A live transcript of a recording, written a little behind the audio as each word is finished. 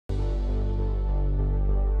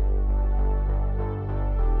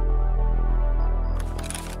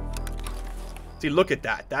See, look at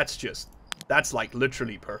that. That's like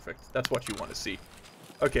literally perfect. That's what you want to see.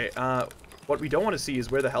 Okay, what we don't want to see is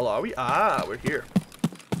where the hell are we? Ah, we're here.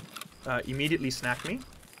 Immediately snack me.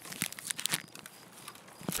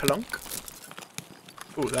 Clunk.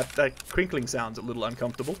 Ooh, that crinkling sounds a little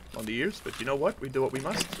uncomfortable on the ears, but you know what? We do what we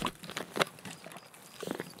must.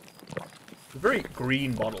 It's a very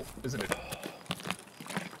green bottle, isn't it?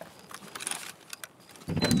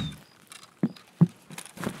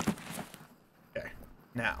 Okay,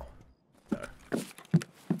 now.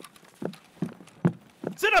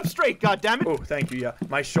 Sit up straight, goddammit! Oh, thank you, yeah.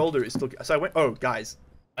 My shoulder is still... So I went... Oh, guys,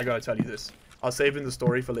 I gotta tell you this. I'll save in the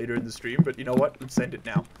story for later in the stream, but you know what? Let's send it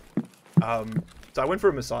now. So I went for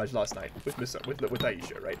a massage last night with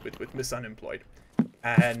Aisha, right? With Miss Unemployed.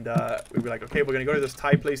 And we were like, okay, we're gonna go to this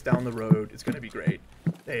Thai place down the road. It's gonna be great.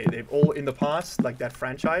 They've all in the past, like that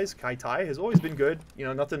franchise, Kai Thai, has always been good. You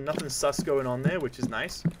know, nothing sus going on there, which is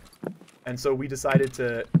nice. And so we decided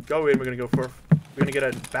to go in. We're gonna get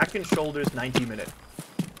a back and shoulders 90-minute.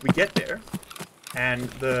 We get there, and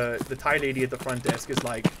the Thai lady at the front desk is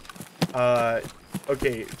like,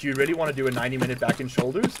 okay, do you really want to do a 90-minute back and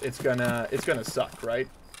shoulders? It's gonna suck, right?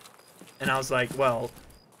 And I was like, well,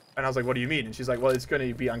 what do you mean? And she's like, well, it's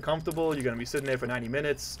gonna be uncomfortable. You're gonna be sitting there for 90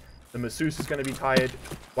 minutes. The masseuse is gonna be tired.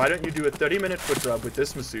 Why don't you do a 30-minute foot rub with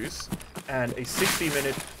this masseuse and a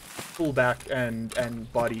 60-minute full back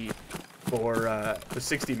and body for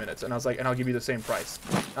 60 minutes? And I was like, and I'll give you the same price.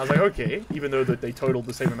 And I was like, okay, even though that they totaled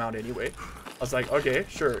the same amount anyway. I was like, okay,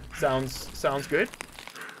 sure, sounds good.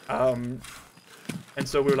 And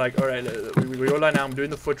so we were like, all right, we go now. I'm doing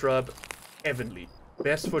the foot rub. Heavenly.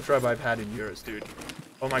 Best foot rub I've had in years, dude.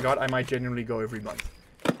 Oh my god, I might genuinely go every month.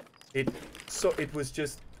 It was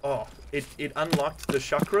just, oh, it unlocked the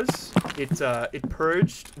chakras. It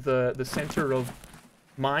purged the center of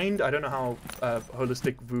mind. I don't know how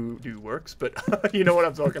holistic voodoo works, but you know what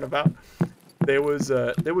I'm talking about. There was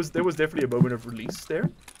definitely a moment of release there.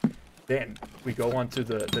 Then we go on to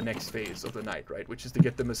the next phase of the night, right? Which is to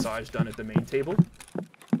get the massage done at the main table.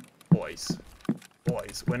 Boys,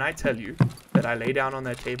 when I tell you that I lay down on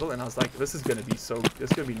that table and I was like, this is gonna be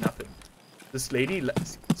nothing. This lady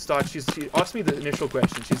she asked me the initial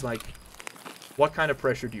question. She's like, what kind of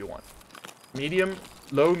pressure do you want? Medium,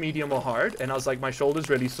 low, medium, or hard? And I was like, my shoulder's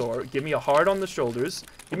really sore. Give me a hard on the shoulders.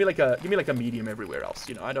 Give me like a medium everywhere else.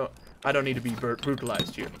 You know, I don't need to be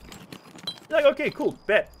brutalized here. Like, okay, cool,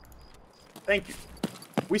 bet. Thank you.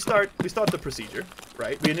 We start the procedure,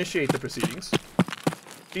 right? We initiate the proceedings.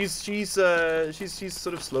 She's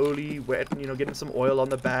sort of slowly wet, you know, getting some oil on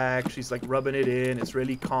the back. She's like rubbing it in. It's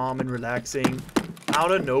really calm and relaxing.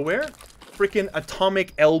 Out of nowhere, freaking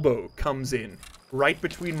atomic elbow comes in right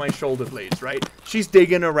between my shoulder blades, right? She's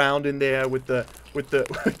digging around in there with the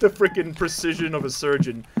freaking precision of a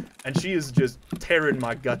surgeon, and she is just tearing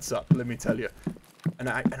my guts up, let me tell you. And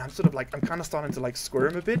I'm sort of like, I'm kind of starting to like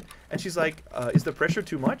squirm a bit, and she's like, is the pressure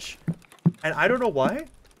too much? And I don't know why,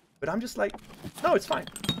 but I'm just like, no, it's fine.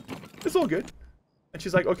 It's all good. And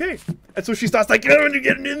she's like, okay. And so she starts like, oh, you're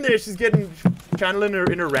getting in there. She's channeling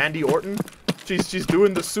her inner Randy Orton. She's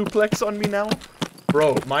doing the suplex on me now.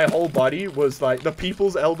 Bro, my whole body was like the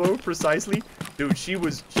people's elbow, precisely. Dude, she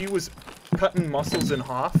was cutting muscles in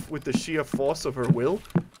half with the sheer force of her will.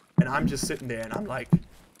 And I'm just sitting there and I'm like,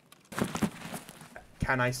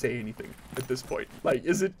 can I say anything at this point? Like,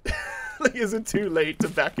 is it like, is it too late to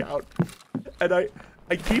back out? And I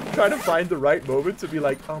keep trying to find the right moment to be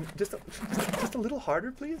like, just a little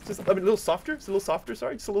harder, please. A little softer. Just a little softer.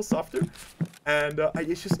 Sorry, just a little softer. And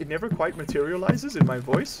it never quite materializes in my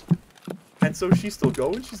voice. And so she's still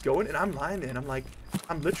going. She's going, and I'm lying there, and I'm like,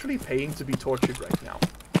 I'm literally paying to be tortured right now.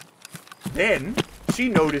 Then she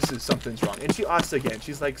notices something's wrong, and she asks again.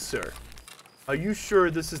 She's like, sir, are you sure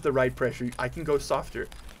this is the right pressure? I can go softer.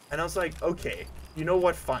 And I was like, okay, you know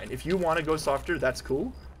what? Fine. If you want to go softer, that's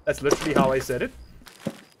cool. That's literally how I said it.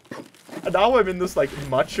 And now I'm in this like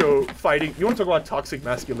macho fighting. You want to talk about toxic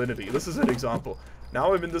masculinity? This is an example.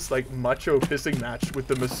 Now I'm in this like macho pissing match with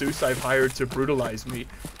the masseuse I've hired to brutalize me.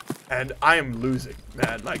 And I am losing,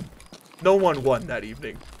 man. Like, no one won that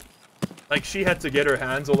evening. Like, she had to get her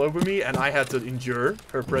hands all over me, and I had to endure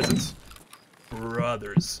her presence.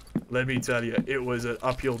 Brothers, let me tell you, it was an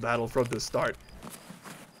uphill battle from the start.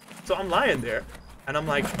 So I'm lying there, and I'm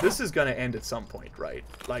like, this is gonna end at some point, right?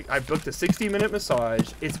 Like, I've booked a 60-minute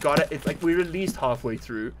massage. It's like, we're at least halfway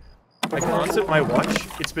through. I glance at my watch.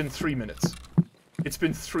 It's been 3 minutes. It's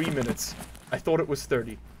been 3 minutes. I thought it was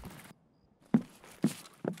 30.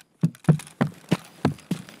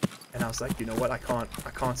 And I was like, you know what, I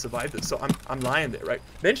can't survive this. So I'm lying there, right?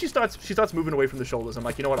 Then she starts moving away from the shoulders. I'm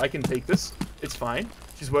like, you know what, I can take this. It's fine.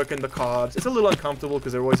 She's working the calves. It's a little uncomfortable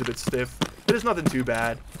because they're always a bit stiff, but it's nothing too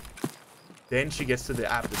bad. Then she gets to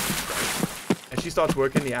the abdomen, right? And she starts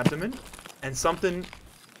working the abdomen, and something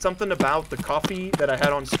about the coffee that I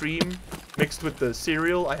had on stream mixed with the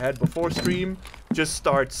cereal I had before stream just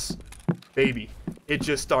starts, baby, it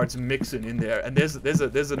just starts mixing in there, and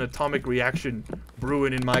there's an atomic reaction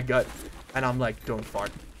brewing in my gut, and I'm like, don't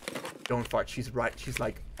fart, don't fart. She's right. She's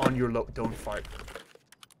like, on your low, don't fart.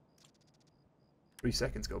 3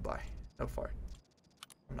 seconds go by, no fart.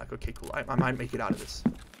 I'm like, okay, cool, I might make it out of this.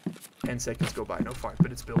 10 seconds go by, no fart,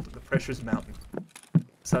 but it's building. The pressure's mounting.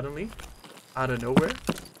 Suddenly, out of nowhere,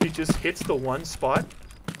 she just hits the one spot,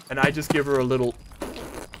 and I just give her a little,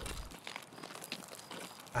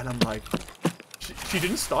 and I'm like, she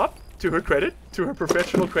didn't stop. To her credit, to her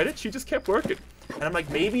professional credit, she just kept working. And I'm like,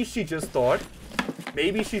 maybe she thought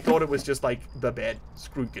it was just like the bed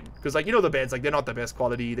squeaking, because like, you know, the beds, like, they're not the best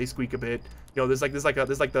quality, they squeak a bit, you know, there's like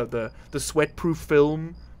the sweat proof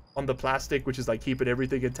film on the plastic, which is like keeping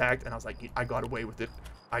everything intact. And I was like, I got away with it,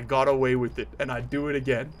 and I do it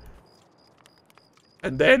again.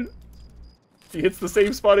 And then she hits the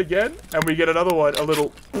same spot again, and we get another one, a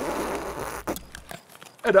little,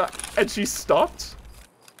 and she stopped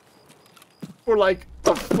for like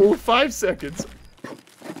a full 5 seconds,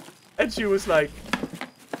 and she was like,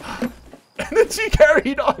 and then she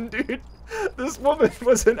carried on, dude. This woman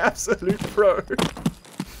was an absolute pro.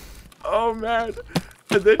 Oh man.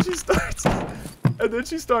 And then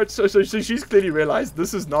she starts, so she's clearly realized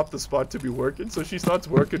this is not the spot to be working, so she starts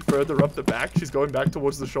working further up the back. She's going back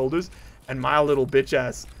towards the shoulders, and my little bitch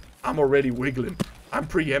ass, I'm already wiggling. I'm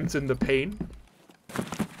preempting the pain.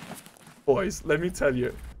 Boys, let me tell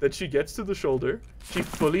you that she gets to the shoulder, she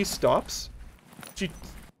fully stops, she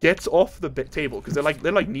gets off the table, because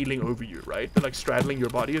they're like kneeling over you, right? They're like straddling your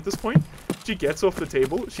body at this point. She gets off the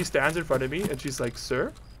table, she stands in front of me, and she's like,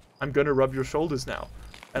 sir, I'm gonna rub your shoulders now.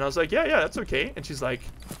 And I was like, yeah, that's okay. And she's like,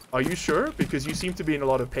 are you sure? Because you seem to be in a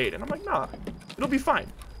lot of pain. And I'm like, nah, it'll be fine.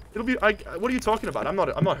 It'll be, what are you talking about? I'm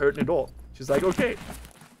not hurting at all. She's like, okay.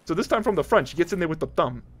 So this time from the front, she gets in there with the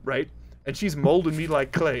thumb, right? And she's molding me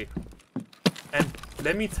like clay. And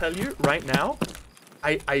let me tell you right now,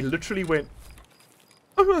 I literally went,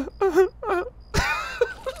 but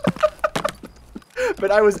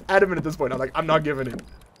I was adamant at this point. I'm like, I'm not giving it.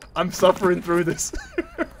 I'm suffering through this.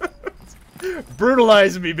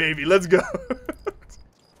 Brutalize me, baby. Let's go.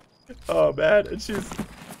 Oh man, and she's,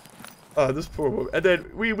 oh, this poor woman. And then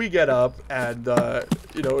we get up, and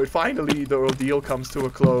you know, finally the ordeal comes to a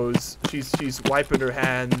close. She's wiping her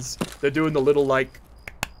hands. They're doing the little like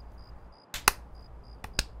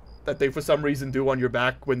that they for some reason do on your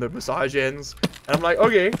back when the massage ends. And I'm like,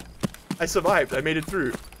 okay, I survived. I made it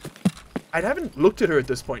through. I haven't looked at her at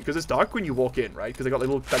this point, because it's dark when you walk in, right? Because they got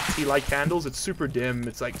little like tea-light candles. It's super dim.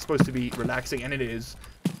 It's like supposed to be relaxing, and it is.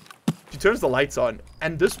 She turns the lights on,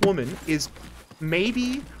 and this woman is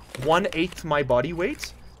maybe 1/8 my body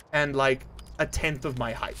weight and like 1/10 of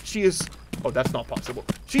my height. She is, oh, that's not possible.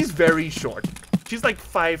 She's very short. She's like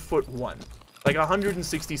 5'1", like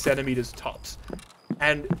 160 centimeters tops,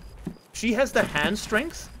 and she has the hand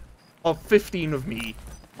strength of 15 of me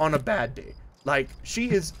on a bad day. Like,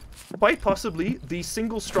 she is quite possibly the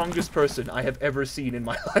single strongest person I have ever seen in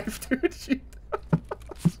my life, dude. She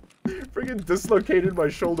friggin' dislocated my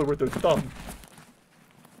shoulder with her thumb.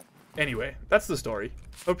 Anyway, that's the story.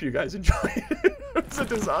 Hope you guys enjoy it. It's a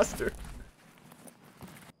disaster.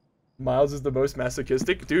 Miles is the most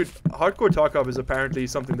masochistic. Dude, hardcore Tarkov is apparently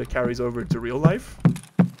something that carries over into real life.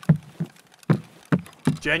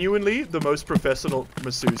 Genuinely, the most professional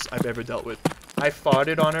masseuse I've ever dealt with. I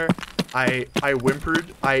farted on her. I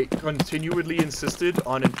whimpered. I continually insisted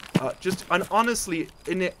on just an honestly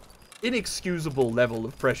inexcusable level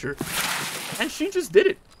of pressure. And she just did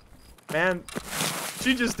it. Man,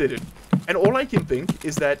 she just did it. And all I can think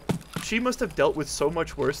is that she must have dealt with so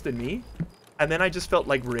much worse than me. And then I just felt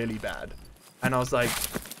like really bad. And I was like,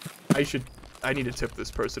 I need to tip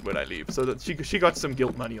this person when I leave. So that she got some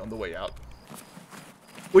guilt money on the way out.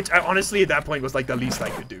 Which I honestly at that point was like the least I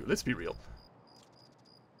could do. Let's be real.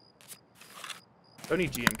 Don't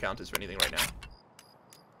need GM counters for anything right now.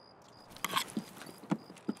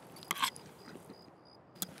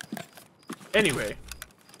 Anyway,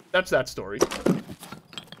 that's that story.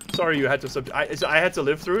 Sorry you had to I had to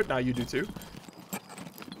live through it. Now you do too.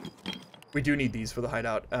 We do need these for the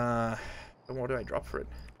hideout. What do I drop for it?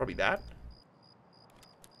 Probably that.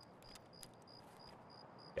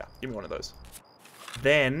 Yeah, give me one of those.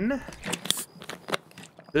 Then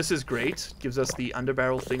This is great. Gives us the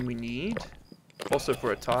underbarrel thing we need. Also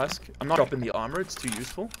for a task. I'm not dropping the armor. It's too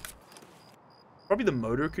useful. Probably the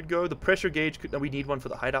motor could go. The pressure gauge could... No, we need one for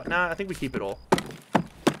the hideout. Nah, I think we keep it all.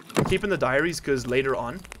 I'm keeping the diaries because later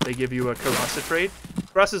on they give you a Karasa trade.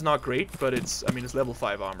 Karasa is not great, but it's... I mean, it's level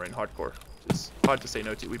 5 armor in hardcore. It's hard to say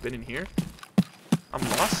no to. We've been in here. I'm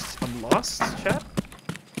lost. I'm lost, chat.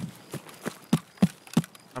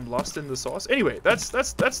 I'm lost in the sauce. Anyway, that's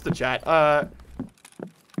the chat. How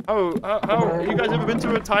you guys ever been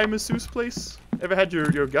to a Thai masseuse place? Ever had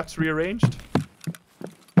your guts rearranged?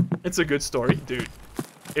 It's a good story, dude.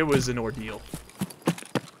 It was an ordeal.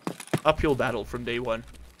 Uphill battle from day one.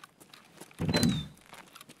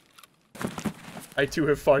 I too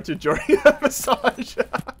have farted during a massage.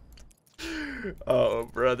 Oh,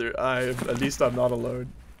 brother. At least I'm not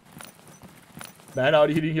alone. Man,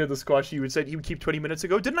 out eating here the squash you would say he would keep 20 minutes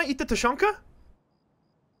ago. Didn't I eat the Tashanka?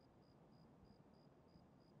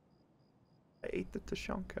 I ate the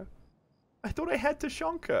Tashanka. I thought I had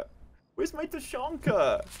Tashanka. Where's my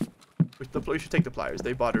Tashanka? We should take the pliers.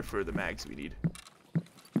 They bought her for the mags we need.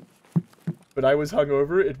 But I was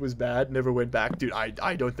hungover. It was bad. Never went back. Dude,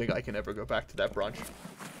 I don't think I can ever go back to that branch.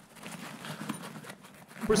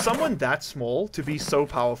 For someone that small to be so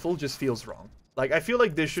powerful just feels wrong. Like, I feel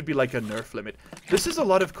like there should be like a nerf limit. This is a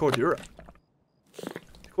lot of Cordura.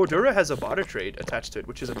 Cordura has a barter trade attached to it,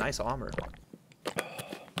 which is a nice armor.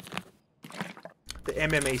 The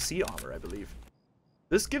MMAC armor, I believe.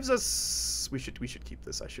 This gives us... We should keep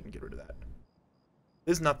this. I shouldn't get rid of that.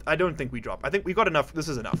 This is not... I don't think we drop. I think we got enough. This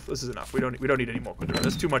is enough. This is enough. We don't need any more Cordura.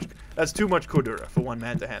 That's too much. That's too much Cordura for one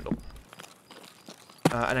man to handle.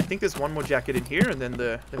 And I think there's one more jacket in here, and then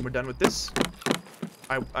we're done with this.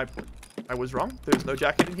 I was wrong. There's no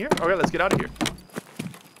jacket in here. Okay, let's get out of here.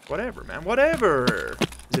 Whatever, man. Whatever.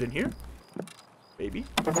 Is it in here? Maybe.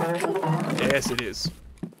 Yes, it is.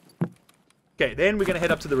 Okay, then we're gonna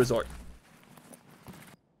head up to the resort.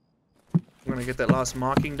 We're gonna get that last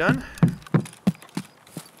marking done.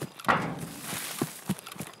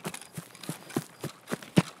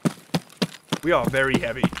 We are very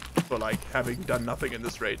heavy for like having done nothing in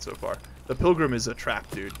this raid so far. The Pilgrim is a trap,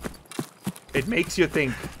 dude. It makes you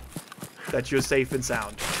think that you're safe and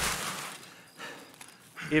sound.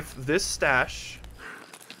 If this stash...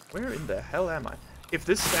 Where in the hell am I? If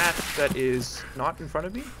this stash that is not in front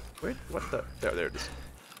of me... Wait, what the... There it is.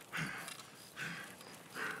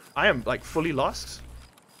 I am, like, fully lost.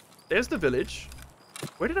 There's the village.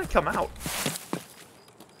 Where did I come out?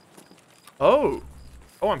 Oh.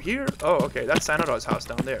 Oh, I'm here? Oh, okay. That's Sanador's house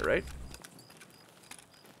down there, right?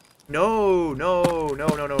 No.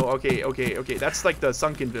 Okay. That's like the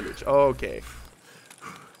sunken village. Okay.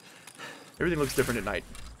 Everything looks different at night.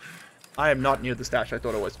 I am not near the stash I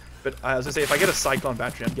thought it was. But as I say, if I get a Cyclone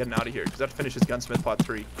battery, I'm getting out of here. Because that finishes Gunsmith Part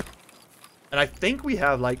 3. And I think we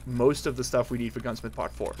have, like, most of the stuff we need for Gunsmith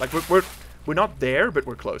Part 4. Like, we're not there, but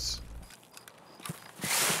we're close.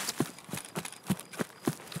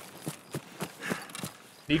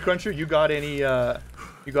 Knee Cruncher, you got any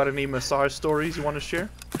massage stories you want to share?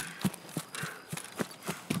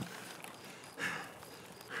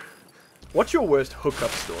 What's your worst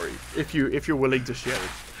hookup story, if you're willing to share it?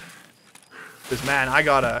 Because man, I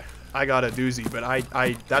got a doozy, but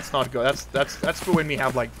that's not good. That's for when we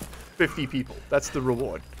have like 50 people. That's the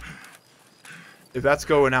reward. If that's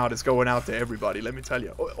going out, it's going out to everybody. Let me tell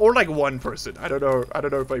you, or like one person. I don't know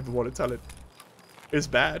if I even want to tell it. It's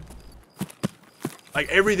bad. Like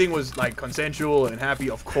everything was like consensual and happy,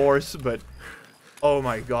 of course, but oh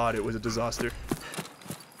my god, it was a disaster.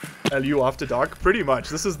 LU after dark, pretty much.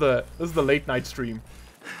 This is the late night stream.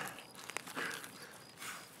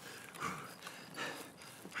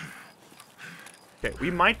 Okay, we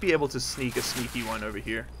might be able to sneak a sneaky one over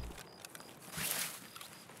here.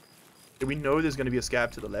 Do we know there's going to be a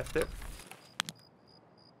scab to the left there?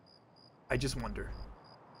 I just wonder.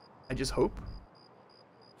 I just hope.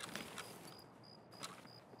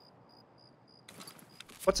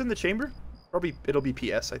 What's in the chamber? Probably it'll be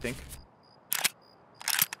PS, I think.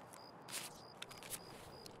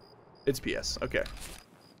 It's PS, okay.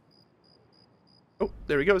 Oh,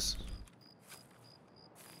 there he goes.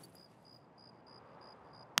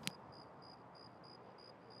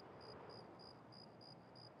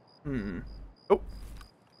 Oh.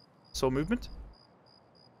 Soul movement.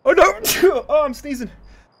 Oh no! Oh, I'm sneezing.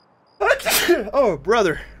 Oh,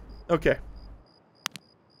 brother. Okay.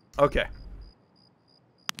 Okay.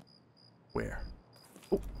 Where?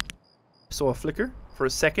 Oh. Saw a flicker for a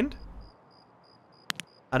second.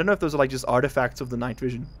 I don't know if those are like just artifacts of the night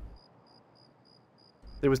vision.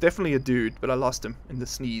 There was definitely a dude, but I lost him in the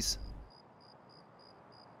sneeze.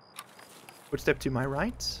 Footstep to my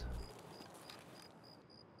right.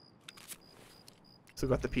 Still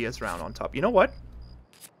got the PS round on top. You know what?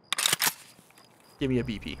 Give me a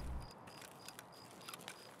BP.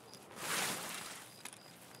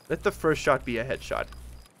 Let the first shot be a headshot.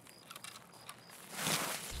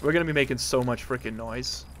 We're gonna be making so much freaking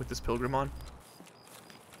noise with this Pilgrim on.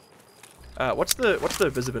 What's the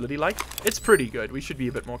visibility like? It's pretty good. We should be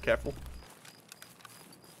a bit more careful.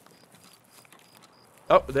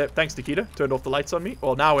 Oh, there, thanks, Nikita. Turned off the lights on me.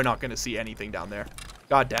 Well, now we're not gonna see anything down there.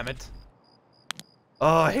 God damn it.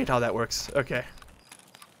 Oh, I hate how that works. Okay.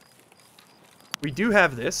 We do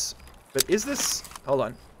have this, but is this... Hold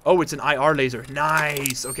on. Oh, it's an IR laser.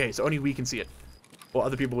 Nice. Okay, so only we can see it. Well,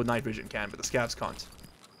 other people with night vision can, but the scavs can't.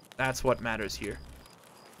 That's what matters here.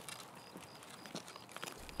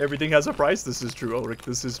 Everything has a price. This is true, Ulrich.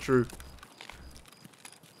 This is true.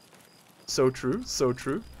 So true. So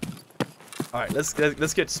true. All right, let's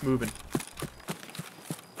get moving.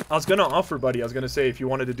 I was gonna offer, buddy. I was gonna say if you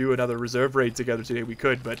wanted to do another reserve raid together today, we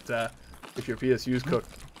could. But if your PSU's cooked,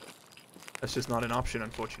 that's just not an option,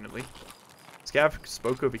 unfortunately. Scav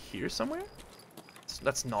spoke over here somewhere.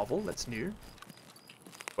 That's novel. That's new.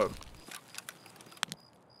 Whoa.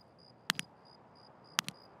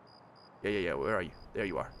 Yeah. Where are you? There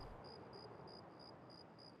you are.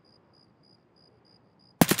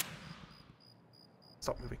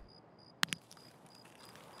 Stop moving.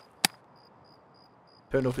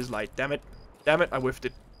 Turned off his light. Damn it. Damn it. I whiffed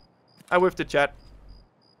it. I whiffed it, chat.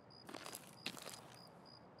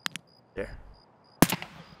 There.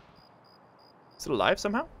 Is it alive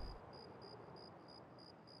somehow?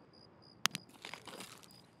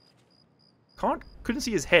 Couldn't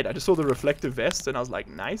see his head. I just saw the reflective vest and I was like,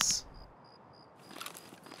 nice.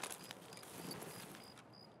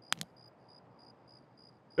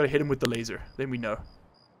 Gotta hit him with the laser. Then we know.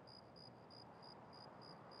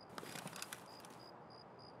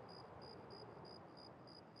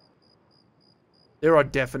 There are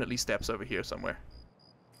definitely steps over here somewhere.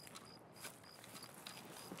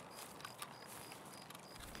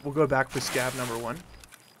 We'll go back for scav number 1.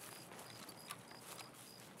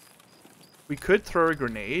 We could throw a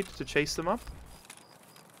grenade to chase them up.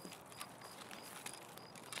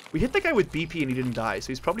 We hit the guy with BP and he didn't die, so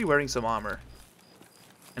he's probably wearing some armor.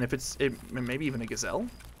 And if it's... maybe even a gazelle?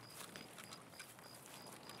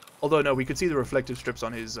 Although, no, we could see the reflective strips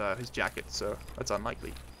on his jacket, so that's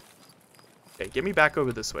unlikely. Okay, get me back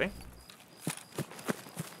over this way.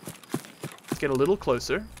 Let's get a little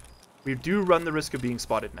closer. We do run the risk of being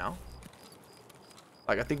spotted now.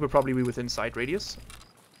 Like, I think we'll probably be within sight radius.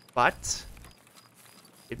 But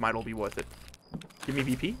it might all be worth it. Give me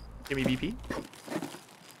BP. Give me BP.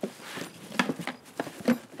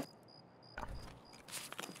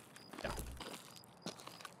 No.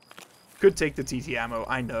 Could take the TT ammo,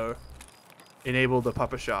 I know. Enable the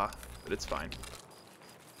Papa Shah, but it's fine.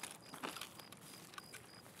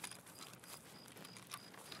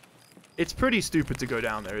 It's pretty stupid to go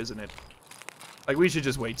down there, isn't it? Like, we should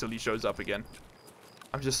just wait till he shows up again.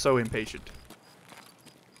 I'm just so impatient.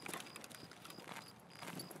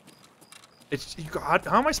 It's... God,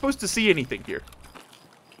 how am I supposed to see anything here?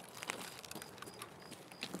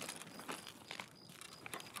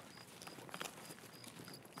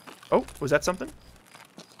 Oh, was that something?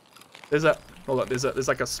 There's a... Hold on, there's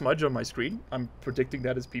like a smudge on my screen. I'm predicting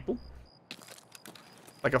that as people.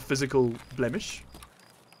 Like a physical blemish.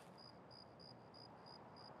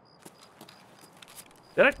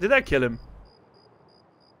 Did I kill him?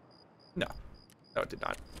 No. No, it did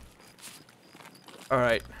not.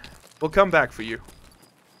 Alright. We'll come back for you.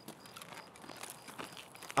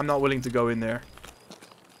 I'm not willing to go in there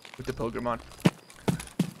with the Pilgrim on.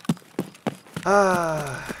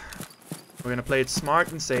 We're gonna play it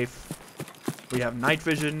smart and safe. We have night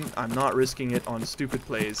vision. I'm not risking it on stupid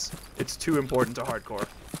plays. It's too important to hardcore.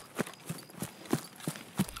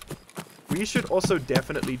 We should also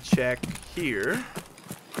definitely check here.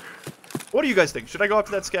 What do you guys think? Should I go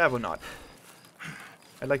after that scav or not?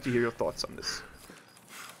 I'd like to hear your thoughts on this.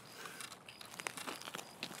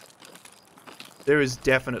 There is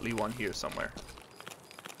definitely one here somewhere.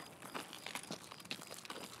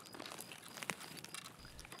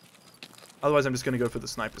 Otherwise, I'm just going to go for the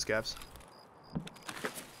sniper scavs.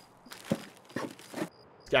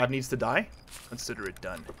 Scav needs to die. Consider it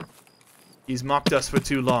done. He's mocked us for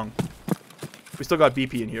too long. We still got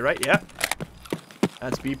BP in here, right? Yeah.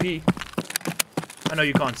 That's BP. I know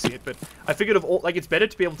you can't see it, but I figured of all, like, it's better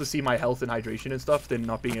to be able to see my health and hydration and stuff than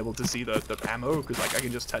not being able to see the ammo, because, like, I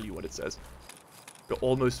can just tell you what it says. You're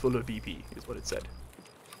almost full of BP, is what it said.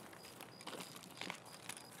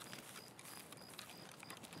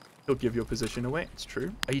 He'll give your position away. It's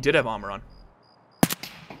true. Oh, he did have armor on.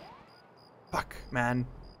 Fuck, man.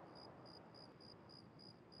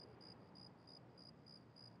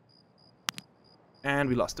 And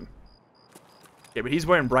we lost him. Yeah, but he's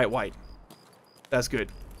wearing bright white. That's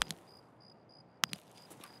good.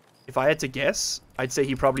 If I had to guess, I'd say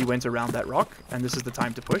he probably went around that rock, and this is the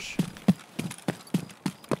time to push.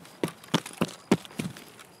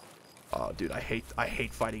 Oh, dude, I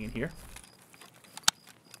hate fighting in here.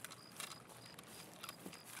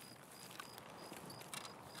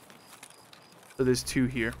 So there's 2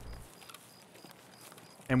 here.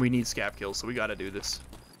 And we need scav kills, so we gotta do this.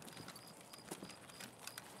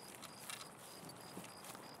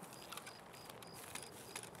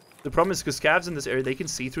 The problem is because scavs in this area, they can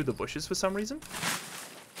see through the bushes for some reason.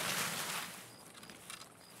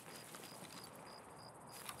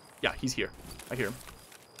 Yeah, he's here. I hear him.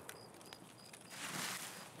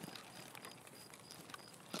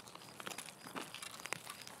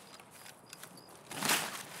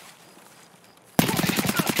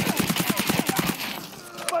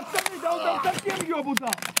 Пацаны, да он там совсем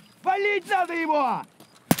ёбутал! Валить надо его!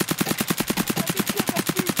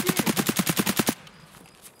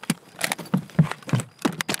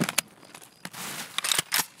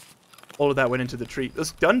 All of that went into the tree.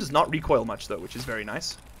 This gun does not recoil much, though, which is very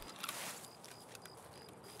nice.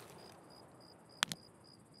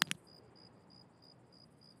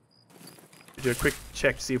 Do a quick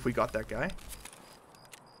check to see if we got that guy.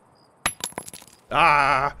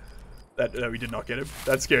 Ah! No, we did not get him.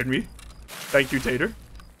 That scared me. Thank you, Tater.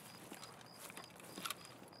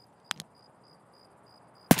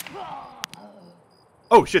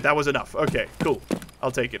 Oh, shit, that was enough. Okay, cool.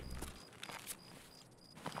 I'll take it.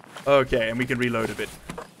 Okay, and we can reload a bit.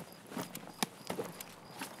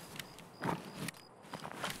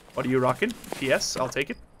 What are you rocking? PS, I'll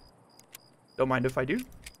take it. Don't mind if I do.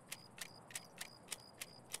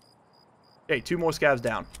 Okay, 2 more scavs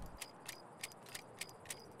down.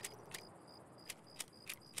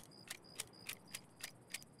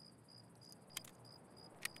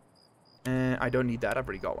 I don't need that. I've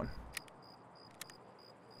already got one.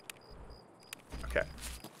 Okay.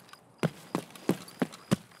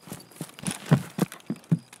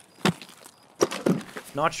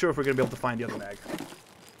 Not sure if we're going to be able to find the other mag.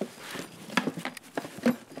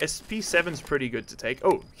 SP7's pretty good to take.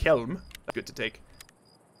 Oh, Helm. Good to take.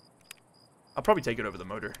 I'll probably take it over the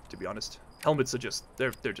motor, to be honest. Helmets are just,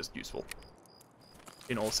 they're just useful.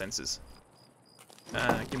 In all senses.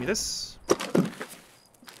 Give me this.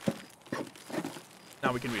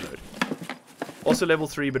 Now we can reload. Also level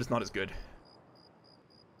 3, but it's not as good.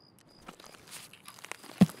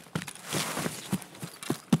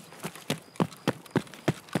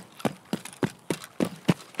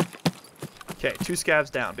 Okay, 2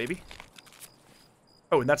 scavs down, baby.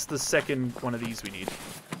 Oh, and that's the second one of these we need.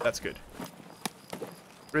 That's good.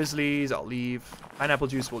 Grizzlies, I'll leave. Pineapple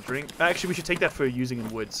juice we'll drink. Actually, we should take that for using in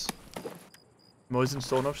woods. Mosin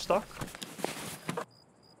Sonoff stock.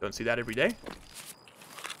 Don't see that every day.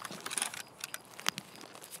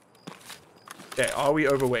 Okay, are we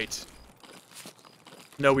overweight?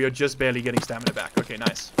 No, we are just barely getting stamina back. Okay,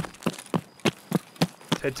 nice.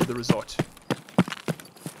 Let's head to the resort.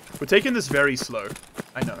 We're taking this very slow.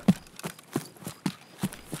 I know.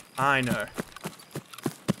 I know.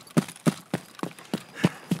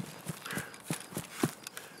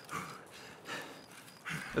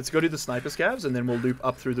 Let's go to the sniper scavs, and then we'll loop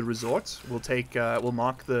up through the resort. We'll take, we'll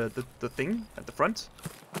mark the thing at the front.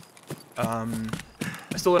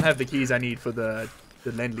 I still don't have the keys I need for the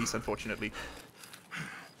Lend-Lease, unfortunately.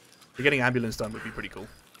 Getting ambulance done would be pretty cool.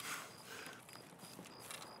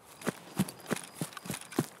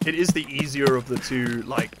 It is the easier of the 2,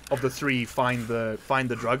 like, of the 3 find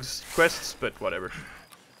the drugs quests, but whatever.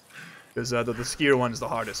 Because the skier one's the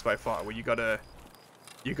hardest by far, where you gotta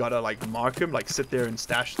like mark him, like sit there and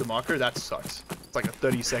stash the marker. That sucks. It's like a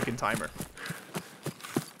 30-second timer.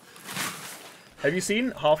 Have you seen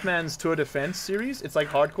Hoffman's Tour de France series? It's like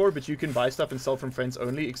hardcore, but you can buy stuff and sell from friends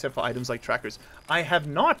only, except for items like trackers. I have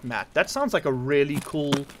not, Matt. That sounds like a really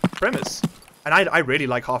cool premise. And I really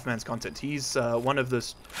like Hoffman's content. He's one of the...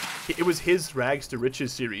 It was his Rags to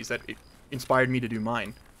Riches series that inspired me to do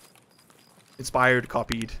mine. Inspired,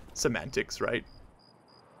 copied, semantics, right?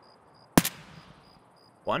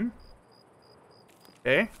 1.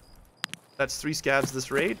 Okay. That's 3 scavs this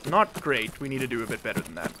raid. Not great. We need to do a bit better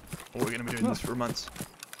than that. Or we're going to be doing this for months.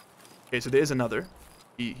 Okay, so there's another.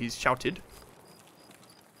 He's shouted.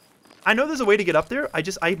 I know there's a way to get up there.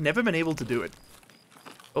 I've never been able to do it.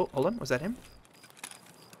 Oh, hold on. Was that him?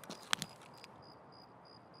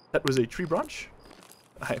 That was a tree branch.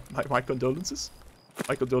 My condolences.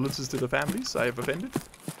 My condolences to the families I have offended.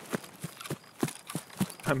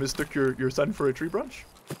 I mistook your son for a tree branch.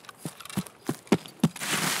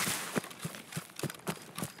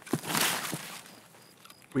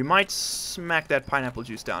 We might smack that pineapple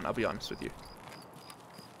juice down, I'll be honest with you.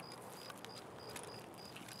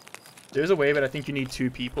 There's a way, but I think you need 2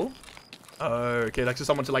 people. Okay, like so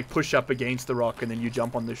someone to like push up against the rock and then you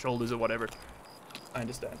jump on their shoulders or whatever. I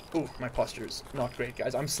understand. Oh, my posture is not great,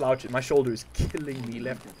 guys. I'm slouching. My shoulder is killing me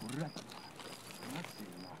left.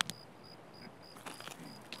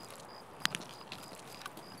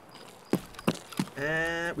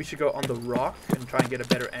 And we should go on the rock and try and get a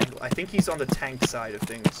better angle. I think he's on the tank side of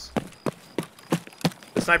things.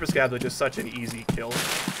 The sniper scabs are just such an easy kill.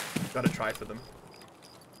 Gotta try for them.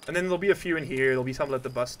 And then there'll be a few in here. There'll be some at the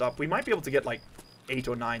bus stop. We might be able to get like 8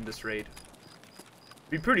 or 9 this raid.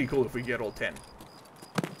 It'd be pretty cool if we get all 10.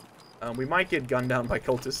 We might get gunned down by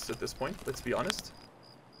cultists at this point, let's be honest.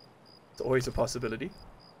 It's always a possibility.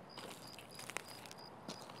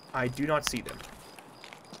 I do not see them.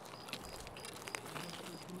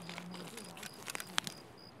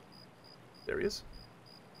 There he is.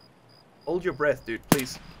 Hold your breath, dude,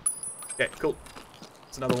 please. Okay, cool.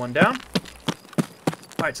 That's another one down.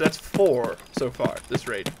 Alright, so that's 4 so far, this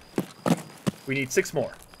raid. We need 6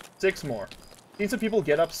 more. 6 more. Seen some people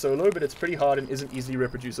get up solo, but it's pretty hard and isn't easily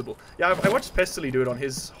reproducible. Yeah, I watched Pestily do it on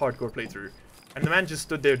his hardcore playthrough. And the man just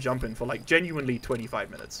stood there jumping for like genuinely 25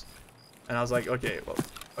 minutes. And I was like, okay, well...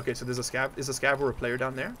 Okay, so there's a scav. Is a scav or a player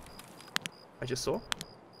down there? I just saw.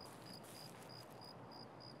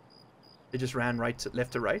 They just ran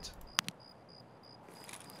left to right.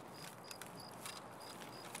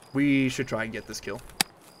 We should try and get this kill.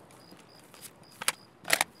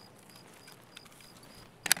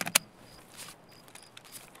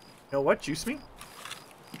 You know what? Juice me?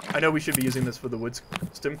 I know we should be using this for the woods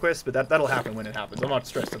stim quest, but that'll happen when it happens. I'm not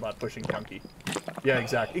stressed about pushing Chunky. Yeah,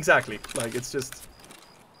 exactly. Like, it's just...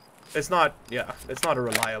 It's not... Yeah, it's not a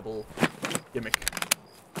reliable gimmick.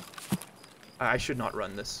 I should not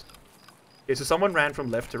run this. Okay, so someone ran from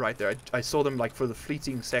left to right there. I saw them, like, for the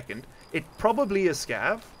fleeting second. It probably is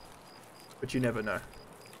Scav, but you never know.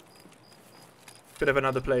 Could have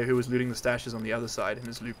another player who was looting the stashes on the other side and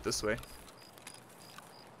is looped this way.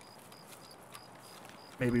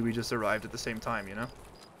 Maybe we just arrived at the same time, you know?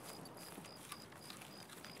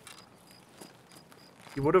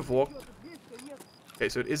 He would have walked... Okay,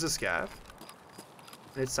 so it is a scav.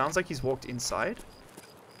 And it sounds like he's walked inside.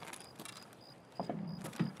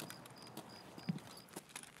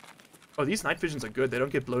 Oh, these night visions are good. They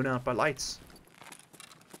don't get blown out by lights.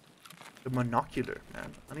 The monocular,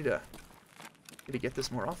 man. I need to get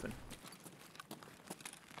this more often.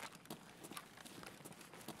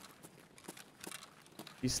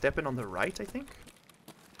 He's stepping on the right, I think.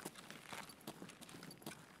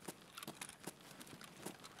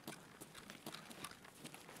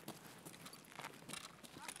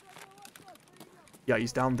 Yeah,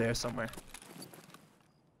 he's down there somewhere.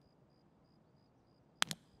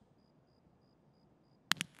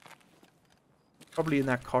 Probably in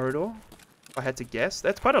that corridor, if I had to guess.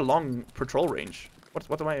 That's quite a long patrol range.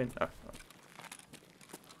 What am I in? Oh.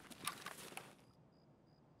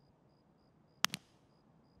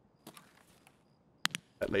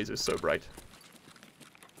 That laser's so bright.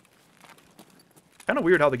 Kind of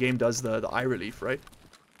weird how the game does the eye relief, right?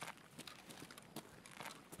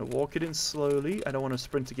 I'll walk it in slowly. I don't want to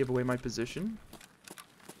sprint to give away my position.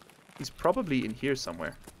 He's probably in here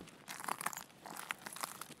somewhere.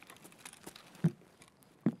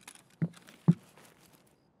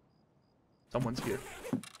 Someone's here.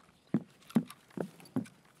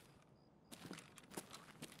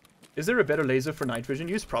 Is there a better laser for night vision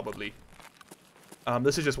use? Probably.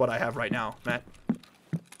 This is just what I have right now, Matt.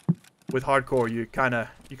 With hardcore, you kind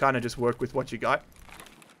of just work with what you got.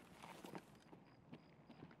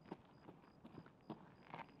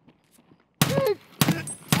 It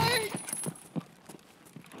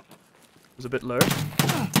was a bit low.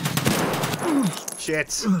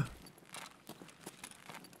 Shit.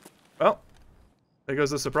 Well, there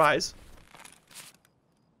goes the surprise.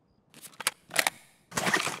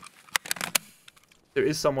 There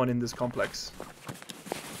is someone in this complex.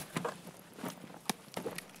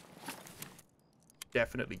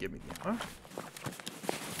 Definitely give me the ammo.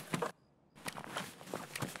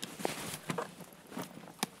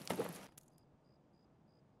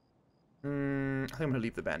 I think I'm gonna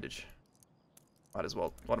leave the bandage. Might as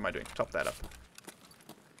well. What am I doing? Top that up.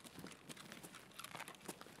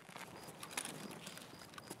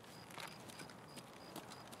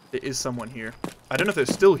 There is someone here. I don't know if they're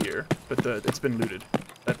still here, but it's been looted.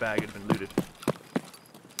 That bag had been looted.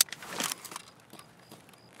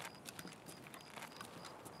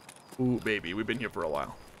 Ooh, baby, we've been here for a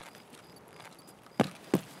while.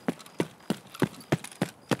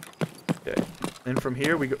 Okay, and from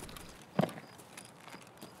here we go.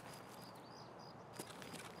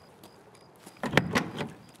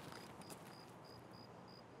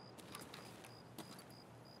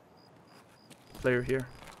 Player here.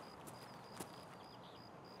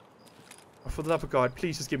 Oh, for the love of God,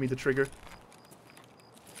 please just give me the trigger.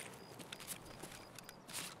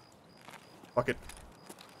 Fuck it.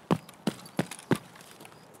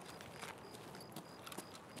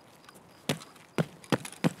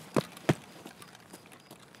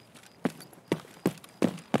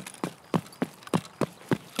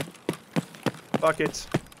 Fuck it.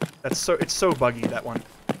 That's so, it's so buggy, that one.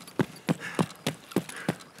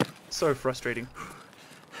 So frustrating.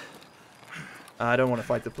 I don't want to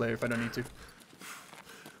fight the player if I don't need to.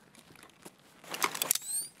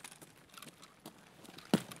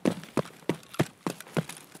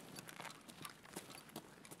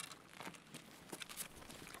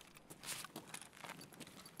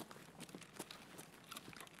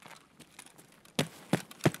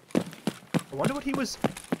 I wonder what he was...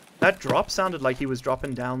 That drop sounded like he was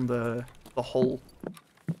dropping down the hole.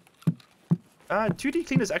 2D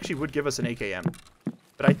cleaners actually would give us an AKM.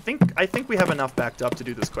 But I think we have enough backed up to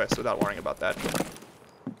do this quest without worrying about that.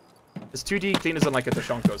 This 2D cleaners on like a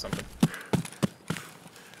Tashanko or something.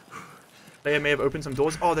 They may have opened some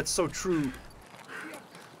doors. Oh, that's so true.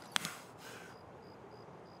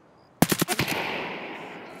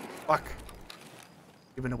 Fuck.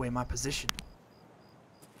 Giving away my position.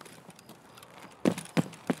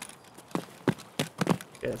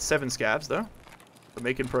 Yeah, it's 7 scavs though. We're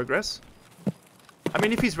making progress. I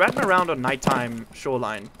mean, if he's ratting around on nighttime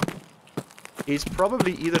shoreline, he's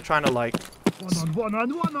probably either trying to like...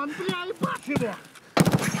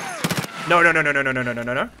 No, no, no, no, no, no, no, no, no, no, no,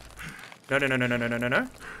 no, no. No, no, no, no, no, no, no, no, no.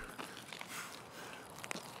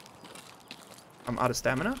 I'm out of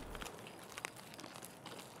stamina.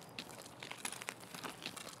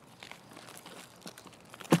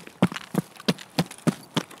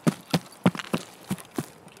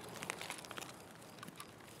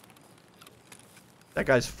 That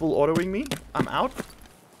guy's full autoing me. I'm out.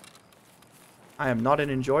 I am not an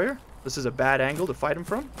enjoyer. This is a bad angle to fight him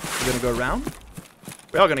from. We're gonna go around.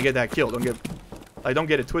 We're all gonna get that kill. Don't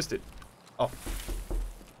get it twisted. Oh.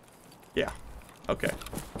 Yeah. Okay.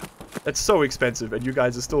 That's so expensive, and you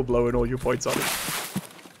guys are still blowing all your points on it.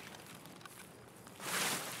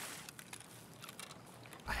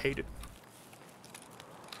 I hate it.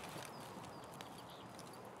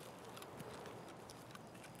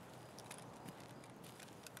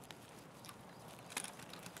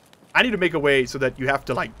 I need to make a way so that you have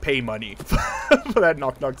to, like, pay money for that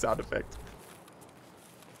knock-knock sound effect.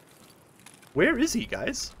 Where is he,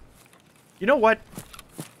 guys? You know what?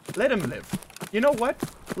 Let him live. You know what?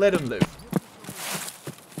 Let him live.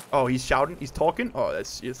 Oh, he's shouting. He's talking. Oh,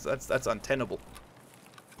 that's untenable.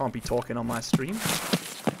 Can't be talking on my stream.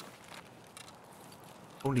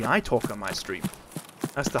 Only I talk on my stream.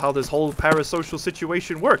 That's how this whole parasocial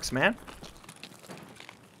situation works, man.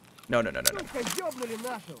 No, no, no, no,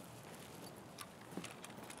 no.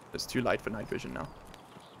 It's too light for night vision now.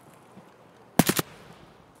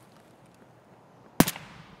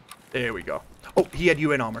 There we go. Oh, he had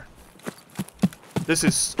UN armor. This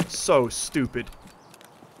is so stupid.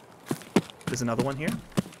 There's another one here.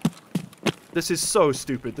 This is so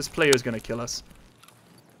stupid. This player is gonna kill us.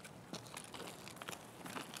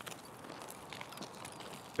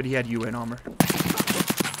 But he had UN armor.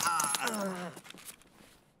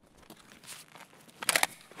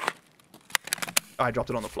 I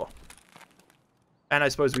dropped it on the floor. And I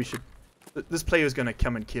suppose we should... This player is gonna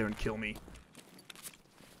come in here and kill me.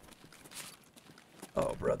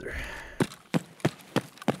 Oh, brother.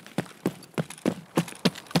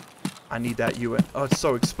 I need that UN. Oh, it's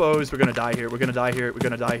so exposed. We're gonna die here. We're gonna die here. We're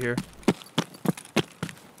gonna die here.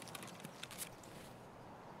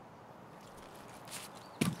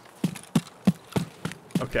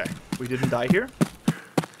 Okay. We didn't die here.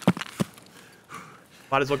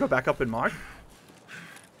 Might as well go back up and mark.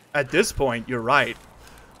 At this point, you're right.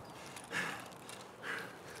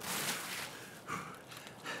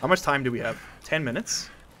 How much time do we have? 10 minutes?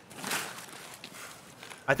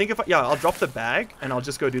 I think if I... Yeah, I'll drop the bag, and I'll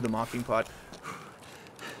just go do the marking part.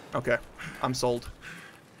 Okay. I'm sold.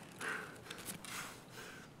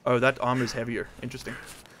 Oh, that armor's heavier. Interesting.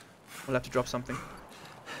 We'll have to drop something.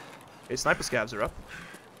 Okay, sniper scavs are up.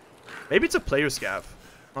 Maybe it's a player scav,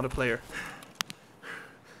 not a player.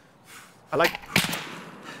 I like...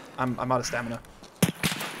 I'm out of stamina.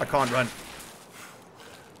 I can't run.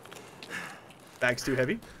 Bag's too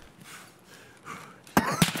heavy.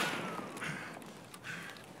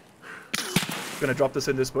 gonna drop this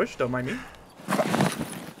in this bush. Don't mind me.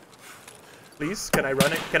 Please, can I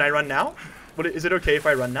run it? Can I run now? Is it okay if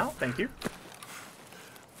I run now? Thank you.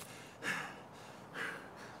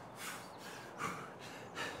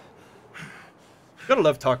 Gotta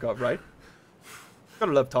love Tarkov, right?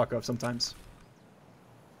 Gotta love Tarkov sometimes.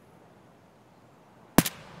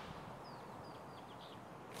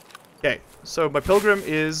 Okay, so my pilgrim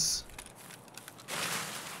is...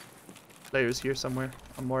 Player's here somewhere.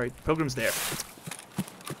 I'm worried. Pilgrim's there.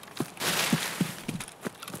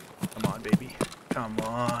 Come on, baby. Come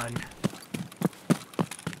on.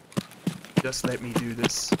 Just let me do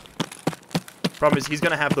this. Problem is, he's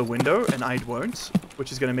gonna have the window, and I won't,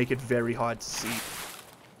 which is gonna make it very hard to see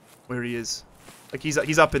where he is. Like,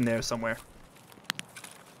 he's up in there somewhere.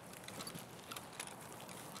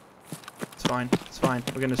 It's fine. It's fine.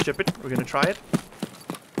 We're gonna ship it. We're gonna try it.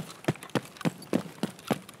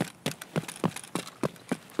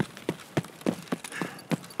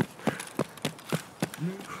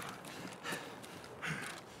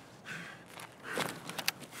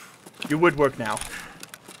 You would work now.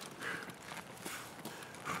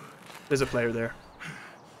 There's a player there.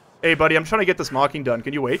 Hey, buddy, I'm trying to get this marking done.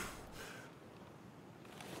 Can you wait?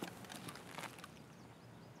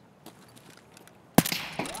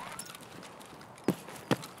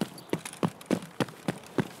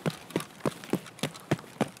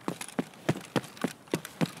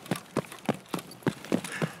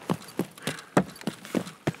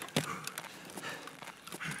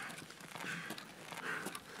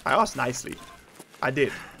 I asked nicely. I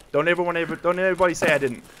did. Don't everybody say I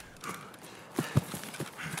didn't.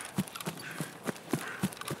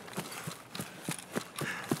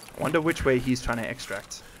 Wonder which way he's trying to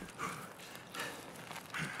extract. Is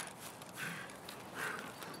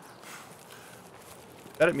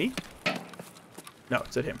that at me? No,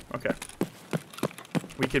 it's at him. Okay.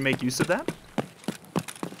 We can make use of that.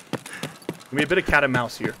 Gonna be a bit of cat and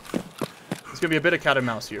mouse here. There's gonna be a bit of cat and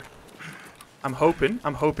mouse here. I'm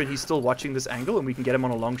hoping he's still watching this angle and we can get him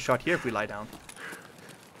on a long shot here if we lie down.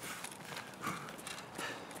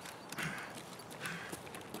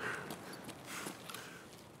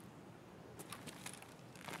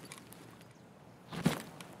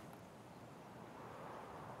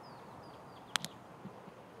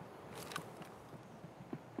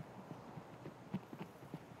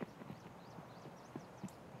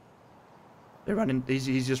 They're running,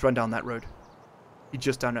 he's just run down that road. He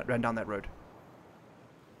just ran down that road.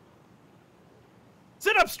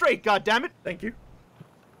 Sit up straight, goddammit! Thank you.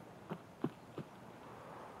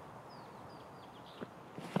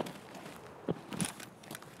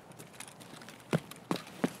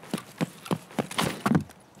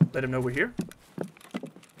 Let him know we're here.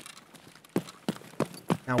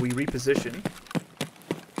 Now we reposition.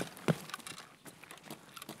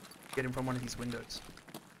 Get him from one of these windows.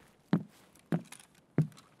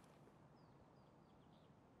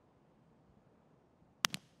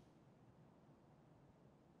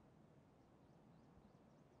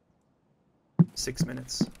 Six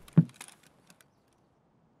minutes.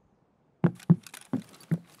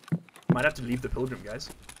 Might have to leave the pilgrim, guys.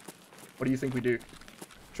 What do you think we do?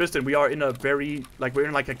 Tristan, we are in a very, like, we're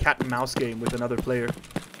in like a cat and mouse game with another player.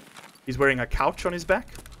 He's wearing a couch on his back.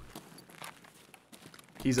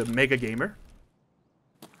 He's a mega gamer.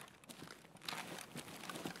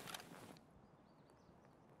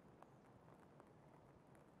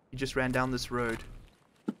 He just ran down this road.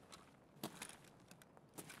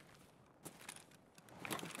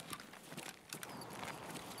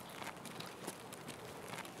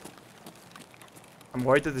 I'm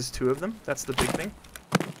worried that there's two of them. That's the big thing.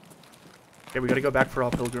 Okay, we gotta go back for our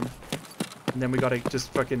pilgrim. And then we gotta just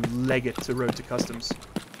fucking leg it to road to customs.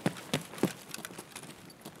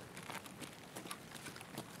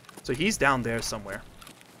 So he's down there somewhere.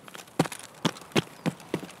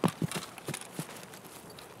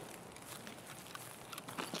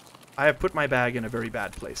 I have put my bag in a very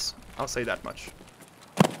bad place. I'll say that much.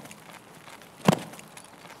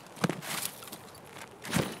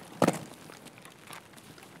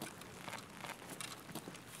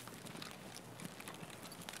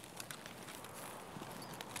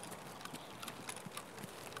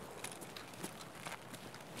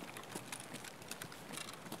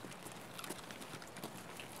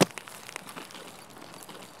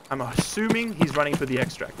 I'm assuming he's running for the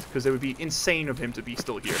extract, because it would be insane of him to be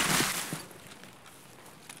still here.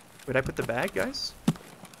 Where'd I put the bag, guys?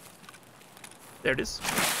 There it is.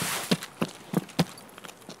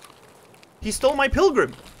 He stole my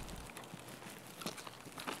pilgrim!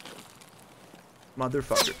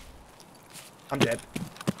 Motherfucker. I'm dead.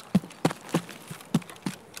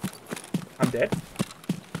 I'm dead.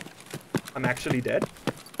 I'm actually dead.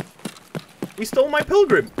 He stole my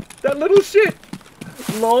pilgrim. That little shit.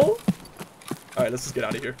 Lol. Alright, let's just get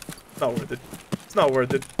out of here. It's not worth it. It's not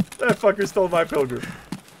worth it. That fucker stole my pilgrim.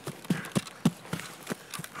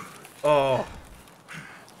 Oh.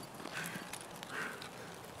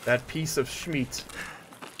 That piece of schmeat.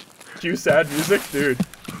 Cue sad music? Dude.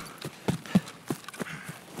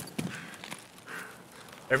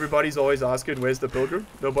 Everybody's always asking, where's the pilgrim?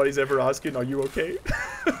 Nobody's ever asking, are you okay?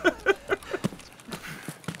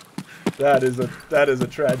 That is a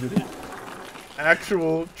tragedy.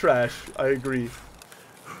 Actual trash, I agree.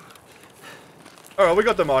 Alright, we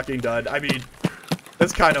got the mocking done. I mean,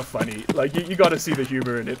 that's kind of funny. Like, you gotta see the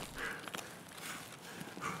humor in it.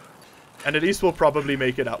 And at least we'll probably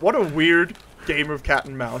make it out. What a weird game of cat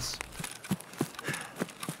and mouse.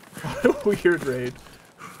 What a weird raid.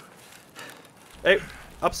 Hey,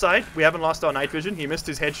 upside, we haven't lost our night vision. He missed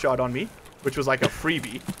his headshot on me, which was like a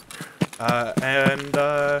freebie.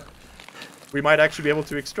 And we might actually be able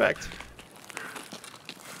to extract.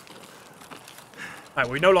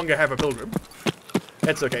 Alright, we no longer have a pilgrim.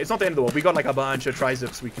 It's okay. It's not the end of the world. We got like a bunch of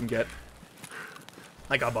trizips we can get.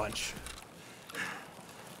 Like a bunch.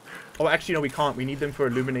 Oh, actually, no, we can't. We need them for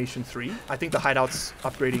Illumination 3. I think the hideouts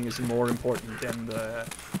upgrading is more important than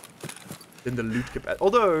the loot capacity.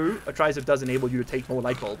 Although, a trizip does enable you to take more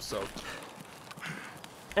light bulbs, so.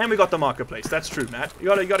 And we got the marketplace. That's true, Matt. You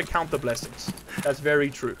gotta count the blessings. That's very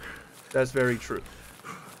true. That's very true.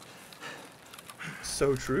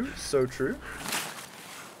 So true. So true.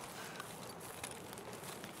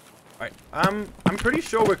 Alright, I'm pretty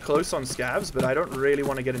sure we're close on scavs, but I don't really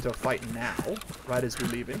want to get into a fight now, right as we're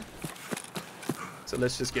leaving. So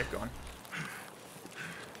let's just get going.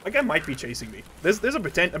 That guy might be chasing me. There's a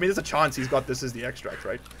pretend. I mean, there's a chance he's got this as the extract,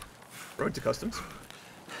 right? Road to customs,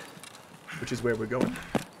 which is where we're going.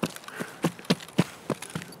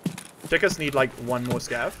 Check us need like one more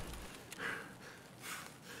scav.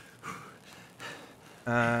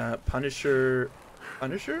 Punisher.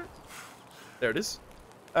 There it is.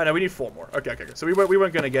 Oh no, we need 4 more. Okay. So we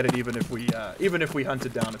weren't gonna get it even if we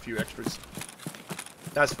hunted down a few extras.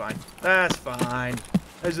 That's fine. That's fine.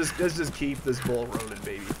 Let's just keep this ball rolling,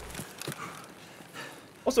 baby.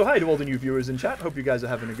 Also, hi to all the new viewers in chat. Hope you guys are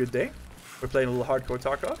having a good day. We're playing a little hardcore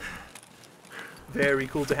Tarkov. Very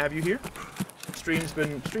cool to have you here. Stream's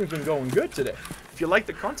been going good today. If you like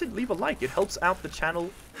the content, leave a like. It helps out the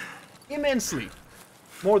channel immensely,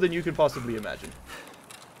 more than you can possibly imagine.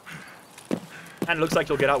 And it looks like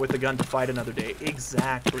you'll get out with the gun to fight another day.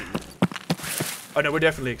 Exactly. Oh no, we're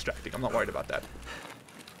definitely extracting. I'm not worried about that.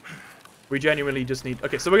 We genuinely just need...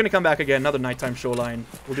 Okay, so we're going to come back again. Another nighttime shoreline.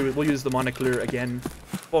 We'll use the monocular again.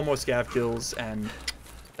 4 more scav kills, and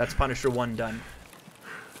that's Punisher 1 done.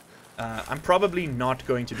 I'm probably not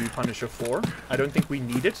going to do Punisher 4. I don't think we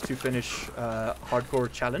need it to finish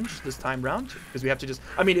Hardcore Challenge this time round. Because we have to just...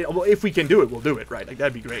 I mean, well, if we can do it, we'll do it, right? Like,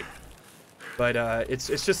 that'd be great. But it's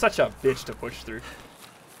just such a bitch to push through.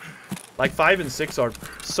 Like 5 and 6 are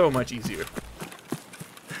so much easier.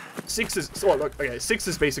 6 is... So, look, okay, 6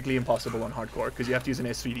 is basically impossible on hardcore because you have to use an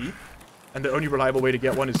SVD. And the only reliable way to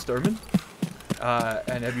get one is Sturman.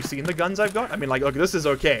 And have you seen the guns I've got? I mean, like, look, this is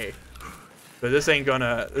okay. But this ain't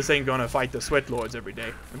gonna fight the sweat lords every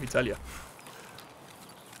day, let me tell you.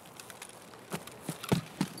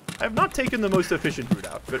 I have not taken the most efficient route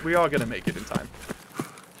out, but we are gonna make it in time.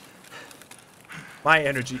 My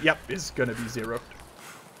energy, yep, is gonna be 0.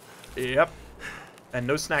 Yep. And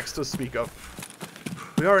no snacks to speak of.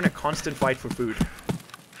 We are in a constant fight for food.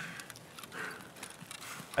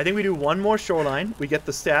 I think we do 1 more shoreline, we get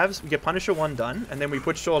the stabs, we get Punisher 1 done, and then we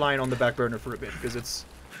put shoreline on the back burner for a bit, because it's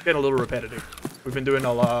getting a little repetitive. We've been doing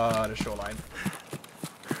a lot of shoreline.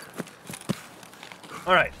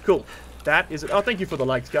 Alright, cool. That is it. Oh, thank you for the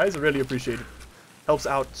likes, guys. I really appreciate it. Helps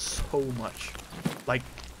out so much. Like,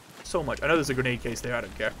 so much. I know there's a grenade case there. I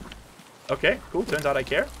don't care. Okay, cool. Turns out I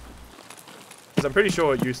care. Because I'm pretty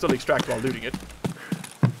sure you still extract while looting it.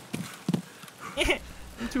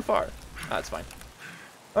 I'm too far. That's fine.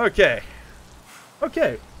 Okay.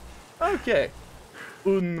 Okay. Okay.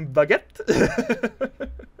 Un baguette?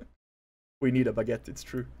 We need a baguette, it's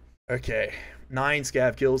true. Okay. 9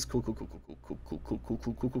 scav kills. Cool. Cool.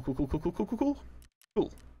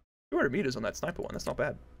 200 meters on that sniper one. That's not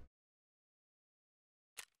bad.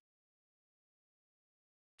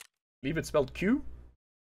 Believe it's spelled Q?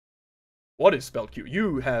 What is spelled Q?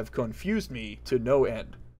 You have confused me to no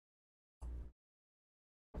end.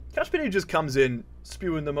 Cashpinny just comes in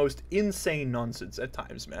spewing the most insane nonsense at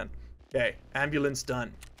times, man. Okay, ambulance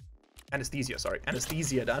done. Anaesthesia, sorry.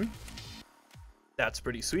 Anaesthesia done. That's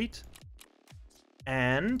pretty sweet.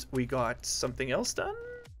 And we got something else done.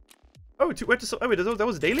 Oh, oh wait, that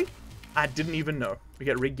was daily? I didn't even know. We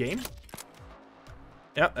get rig game.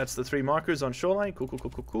 Yeah, that's the 3 markers on shoreline. Cool, cool,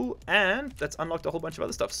 cool, cool, cool. And that's unlocked a whole bunch of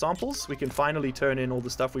other stuff. Samples. We can finally turn in all the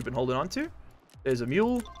stuff we've been holding on to. There's a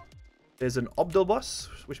mule. There's an Obdelbos,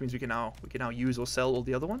 which means we can now use or sell all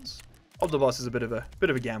the other ones. Obdelbos is a bit of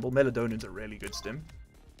a gamble. Melodonan's a really good stim.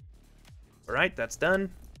 All right, that's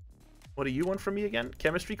done. What do you want from me again?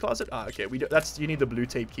 Chemistry closet. Ah, okay. You need the blue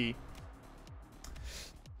tape key.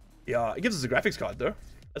 Yeah, it gives us a graphics card though.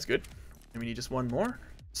 That's good. And we need just one more.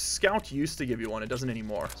 Scout used to give you one. It doesn't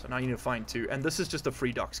anymore. So now you need to find 2. And this is just a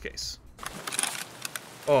free docs case.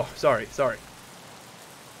 Oh, sorry.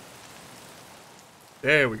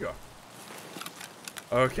 There we go.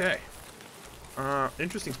 Okay.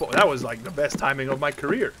 Interesting spot. That was like the best timing of my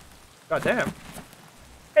career. God damn.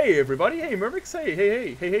 Hey everybody. Hey Mermix.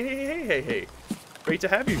 Hey. Great to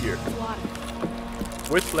have you here. Water.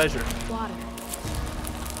 With pleasure. Water.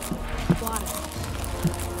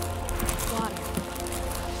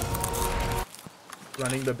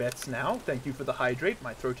 Running the bets now. Thank you for the hydrate.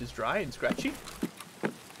 My throat is dry and scratchy.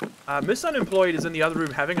 Miss Unemployed is in the other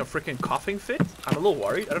room having a freaking coughing fit. I'm a little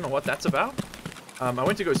worried. I don't know what that's about. I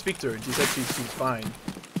went to go speak to her and she said she's fine.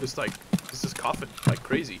 Just coughing like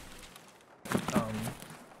crazy.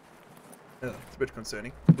 Yeah, it's a bit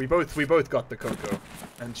concerning. We both got the cocoa,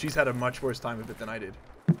 and she's had a much worse time with it than I did.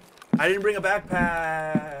 I didn't bring a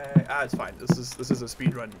backpack. Ah, it's fine. This is a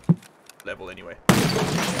speedrun level anyway.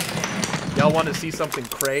 Y'all want to see something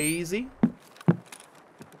crazy?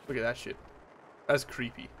 Look at that shit. That's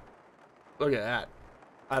creepy. Look at that.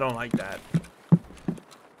 I don't like that.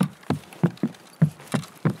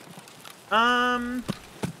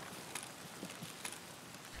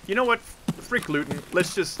 You know what? Frick looting.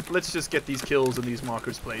 Let's just get these kills and these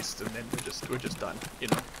markers placed, and then we're just done. You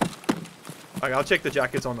know. Like, I'll check the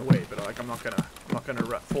jackets on the way, but like I'm not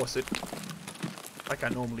gonna force it like I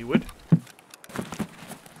normally would.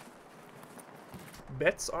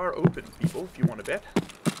 Bets are open, people. If you want to bet.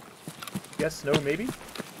 Yes, no, maybe.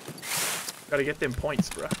 Gotta get them points,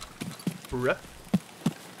 bruh.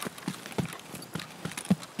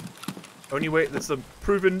 Only way, that's the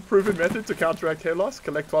proven method to counteract hair loss.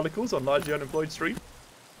 Collect follicles on largely unemployed stream.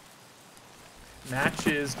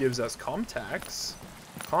 Matches gives us contacts.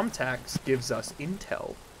 Contacts gives us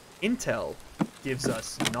intel. Intel gives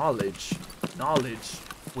us knowledge. Knowledge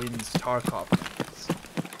wins Tarkov.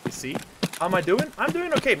 You see? How am I doing? I'm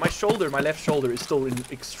doing okay. My left shoulder is still in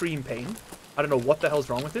extreme pain. I don't know what the hell's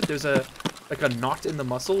wrong with it. There's a knot in the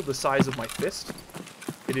muscle the size of my fist.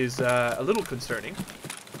 It is a little concerning.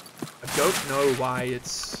 I don't know why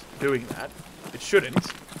it's doing that. It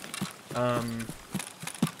shouldn't.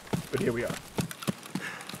 But here we are.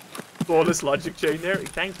 Flawless logic chain there.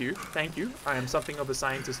 Thank you. I am something of a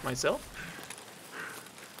scientist myself.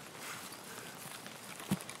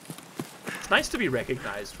 It's nice to be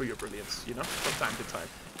recognized for your brilliance, you know, from time to time.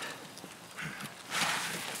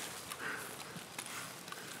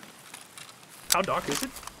 How dark is it?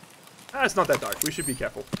 Ah, it's not that dark. We should be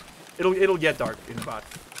careful. It'll get dark in about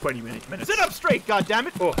 20 minutes. Sit up straight,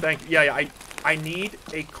 goddammit! Oh, thank you. Yeah, I need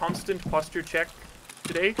a constant posture check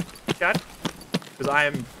today, chat, because I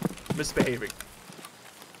am misbehaving.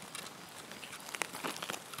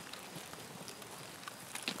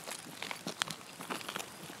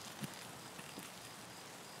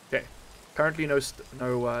 Okay. Currently no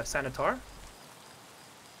sanitar.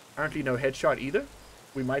 Currently no headshot either.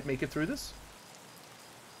 We might make it through this.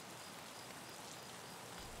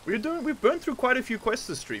 We've burned through quite a few quests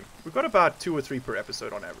this stream. We've got about 2 or 3 per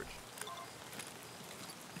episode on average,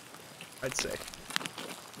 I'd say.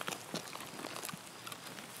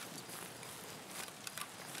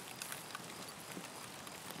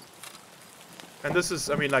 And this is,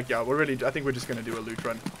 I mean, like, yeah, I think we're just gonna do a loot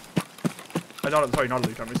run. Not a loot run.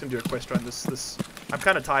 We're just gonna do a quest run. I'm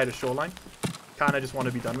kind of tired of Shoreline. Kind of just want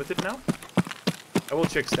to be done with it now. I will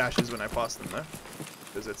check stashes when I pass them though,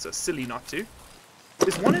 because it's silly not to.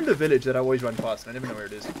 There's one in the village that I always run past, and I never know where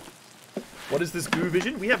it is. What is this goo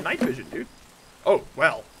vision? We have night vision, dude. Oh,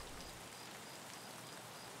 well.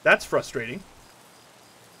 That's frustrating.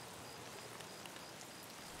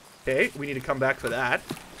 Okay, we need to come back for that.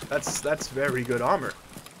 That's very good armor.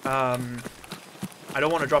 I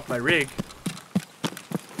don't want to drop my rig.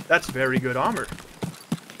 That's very good armor.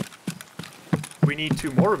 We need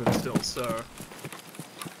 2 more of them still, so...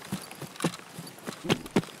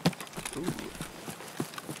 Ooh.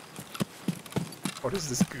 What is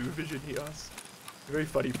this goo vision, he asks? Very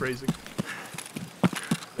funny phrasing.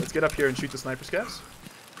 Let's get up here and shoot the sniper scavs.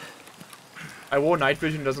 I wore night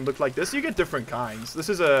vision, doesn't look like this. You get different kinds. This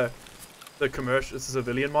is the commercial, this is a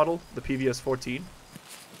civilian model, the PVS-14.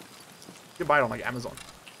 can buy it on like Amazon.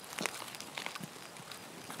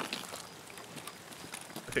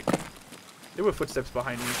 I think there were footsteps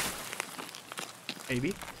behind me.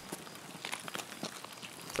 Maybe.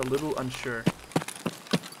 It's a little unsure.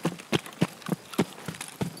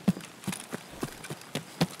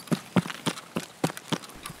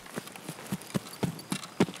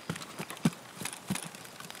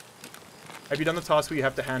 Have you done the task where you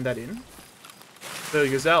have to hand that in? The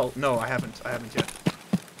gazelle? No, I haven't. I haven't yet.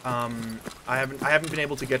 I haven't been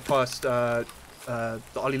able to get past the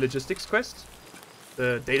Ollie Logistics quest,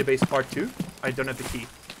 the database part 2. I don't have the key.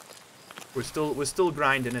 We're still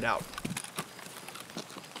grinding it out.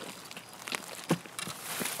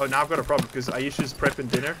 Oh, now I've got a problem because Aisha's prepping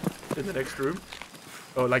dinner in the next room.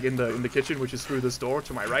 Oh, like in the kitchen, which is through this door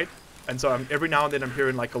to my right. And so every now and then I'm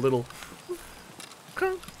hearing like a little.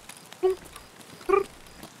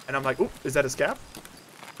 And I'm like, oh, is that a scav?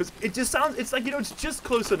 Because it just sounds, it's like, you know, it's just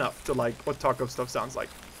close enough to like what Tarkov stuff sounds like.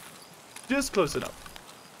 Just close enough.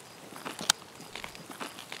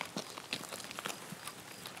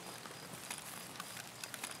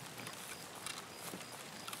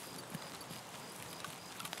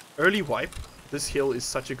 Early wipe. This hill is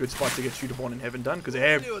such a good spot to get Shoot of One in Heaven done, because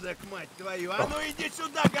I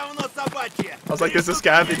was like, there's a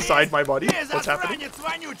scav inside my body. What's happening?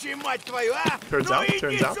 Turns out.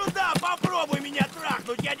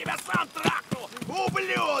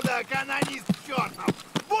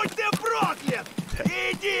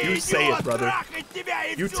 You say it, brother.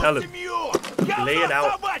 You tell him. Lay it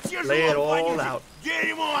out. Lay it all out.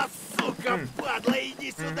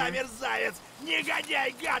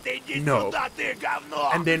 No.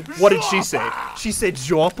 And then, what did she say? She said,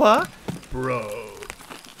 Jopa? Bro.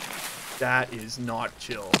 That is not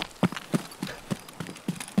chill.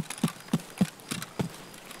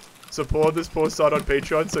 Support this poor sod on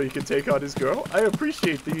Patreon so he can take out his girl. I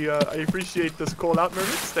appreciate this call out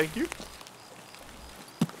moments. Thank you.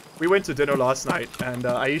 We went to dinner last night, and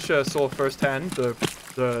Aisha saw firsthand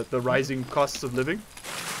the rising costs of living.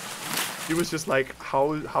 She was just like,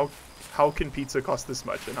 how can pizza cost this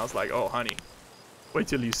much? And I was like, oh honey, wait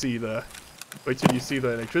till you see the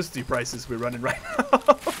electricity prices we're running right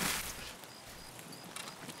now.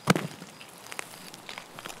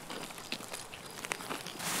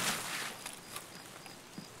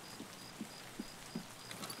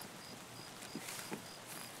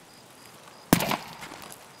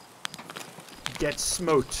 Get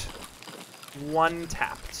smoked. One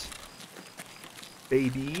tapped.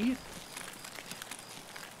 Baby.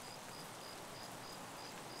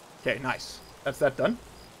 Okay, nice. That's that done.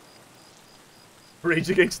 Rage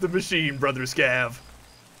against the machine, brother Scav.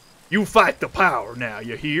 You fight the power now,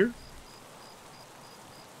 you hear?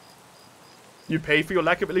 You pay for your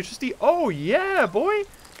lack of electricity? Oh, yeah, boy.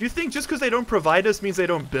 You think just because they don't provide us means they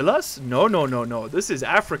don't bill us? No, no, no, no. This is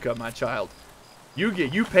Africa, my child.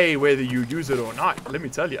 You pay whether you use it or not, let me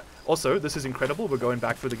tell you. Also, this is incredible. We're going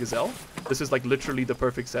back for the gazelle. This is like literally the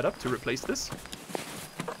perfect setup to replace this.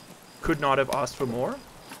 Could not have asked for more.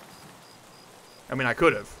 I mean, I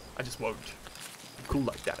could have. I just won't. I'm cool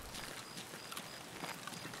like that.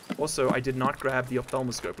 Also, I did not grab the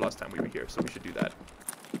ophthalmoscope last time we were here, so we should do that.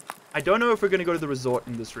 I don't know if we're going to go to the resort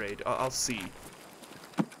in this raid. I'll see.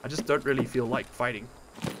 I just don't really feel like fighting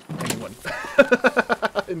anyone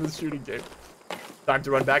in this shooting game. Time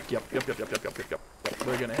to run back. Yep. We're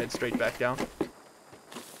going to head straight back down.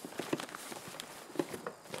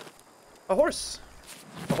 A horse.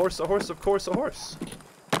 A horse, of course, a horse.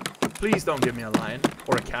 Please don't give me a lion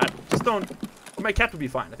or a cat. Just don't. Well, my cat would be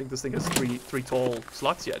fine. I think this thing has three tall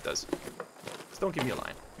slots. Yeah, it does. Just don't give me a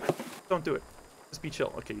lion. Don't do it. Just be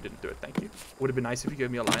chill. Okay, you didn't do it. Thank you. Would have been nice if you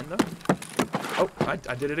gave me a lion, though. Oh, I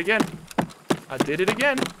did it again. I did it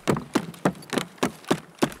again.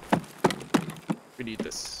 We need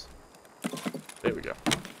this. There we go.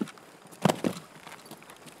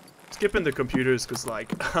 Skipping the computers because,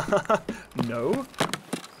 like, no.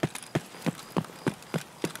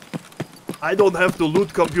 I don't have to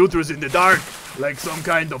loot computers in the dark like some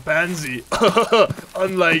kind of pansy.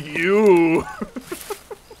 Unlike you.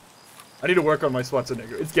 I need to work on my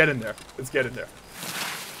Schwarzenegger. It's getting there. It's getting there.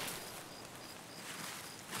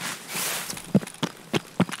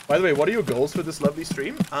 By the way, what are your goals for this lovely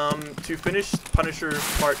stream? To finish Punisher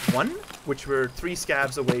Part 1, which we're 3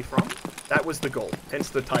 scabs away from. That was the goal, hence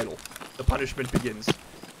the title. The punishment begins.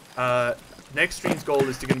 Next stream's goal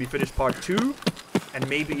is to be finished Part 2, and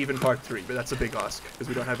maybe even Part 3, but that's a big ask, because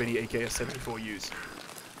we don't have any AKS-74Us.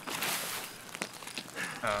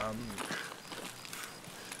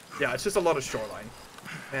 Yeah, it's just a lot of shoreline.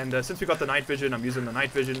 And since we got the night vision, I'm using the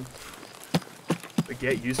night vision. But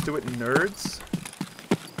get used to it, nerds.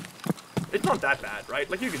 not that bad, right?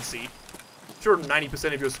 Like, you can see. Sure,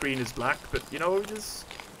 90% of your screen is black, but, you know, just...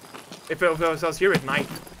 If I was here at night,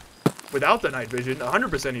 without the night vision,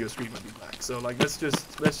 100% of your screen would be black. So, like, let's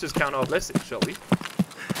just count our blessings, shall we?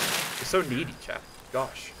 You're so needy, chat.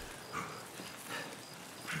 Gosh.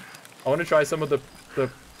 I want to try some of the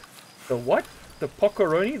what? The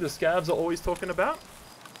pepperoni the scavs are always talking about?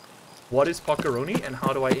 What is pepperoni and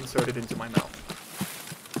how do I insert it into my mouth?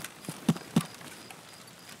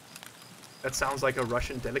 That sounds like a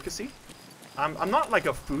Russian delicacy. I'm not like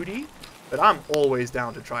a foodie, but I'm always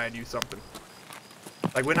down to try a new something.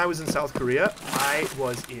 Like when I was in South Korea, I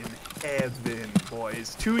was in heaven,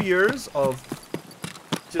 boys. 2 years of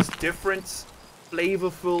just different,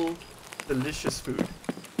 flavorful, delicious food.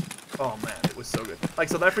 Oh man, it was so good. Like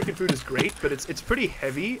South African food is great, but it's pretty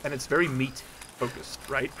heavy and it's very meat focused,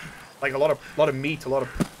 right? Like a lot of meat, a lot of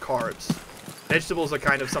carbs. Vegetables are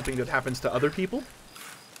kind of something that happens to other people.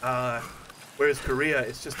 Whereas Korea,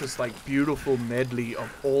 it's just this like beautiful medley of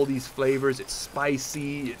all these flavors. It's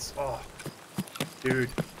spicy. It's dude.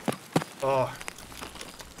 Oh,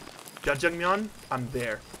 jjajangmyeon. I'm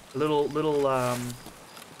there. Little.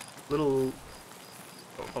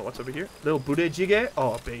 Oh, what's over here? Little budae-jjigae.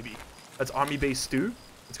 Oh, baby. That's army-based stew.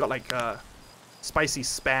 It's got like spicy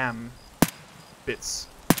spam bits.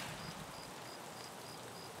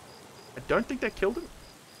 I don't think that killed him.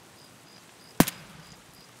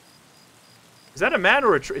 Is that a man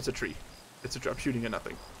or a tree? It's a tree. It's a tree. I'm shooting at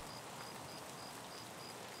nothing.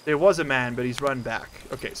 There was a man, but he's run back.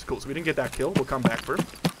 Okay, so cool. So we didn't get that kill. We'll come back for him.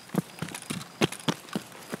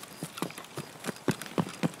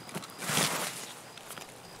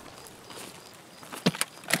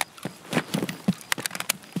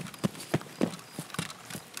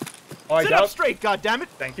 Oh, Sit up straight, goddammit!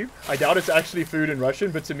 Thank you. I doubt it's actually food in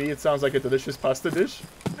Russian, but to me it sounds like a delicious pasta dish.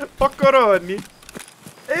 Pepperoni!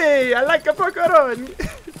 Hey, I like a pepperoni!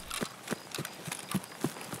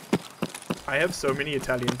 I have so many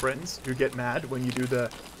Italian friends who get mad when you do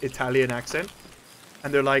the Italian accent.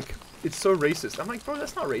 And they're like, it's so racist. I'm like, bro,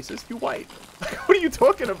 that's not racist. You're white. Like, what are you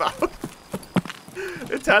talking about?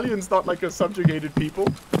 Italian's not like a subjugated people.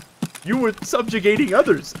 You were subjugating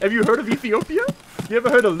others. Have you heard of Ethiopia? You ever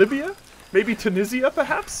heard of Libya? Maybe Tunisia,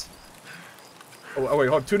 perhaps? Oh wait,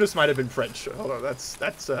 hold on. Tunis might have been French. Hold on,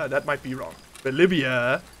 that might be wrong. But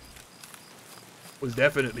Libya was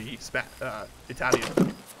definitely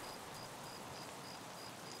Italian.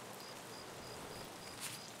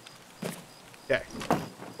 Okay,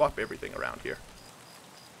 swap everything around here.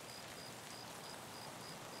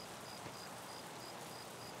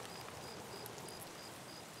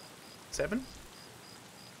 Seven.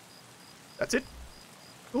 That's it.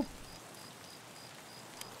 Cool.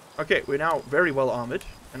 Okay, we're now very well armored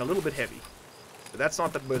and a little bit heavy. But that's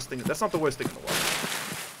not the worst thing. That's not the worst thing in the world.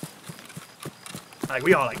 Like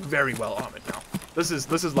we are like very well armored now. This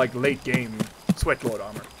is like late game Sweatlord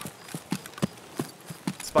armor.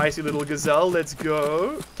 Spicy little gazelle, let's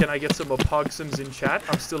go. Can I get some more pogsums in chat?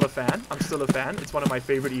 I'm still a fan. I'm still a fan. It's one of my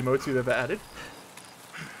favorite emotes we've ever added.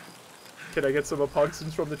 Can I get some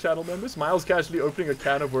pogsums from the channel members? Miles casually opening a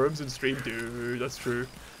can of worms in stream. Dude, that's true.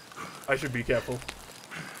 I should be careful.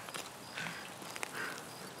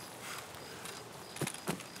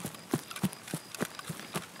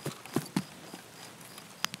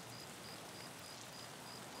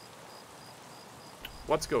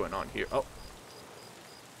 What's going on here? Oh.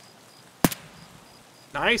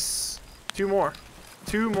 Nice. Two more.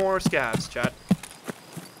 Two more scavs, chat.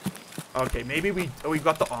 Okay, maybe we've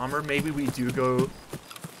got the armor. Maybe we go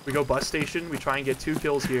bus station. We try and get 2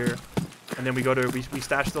 kills here, and then we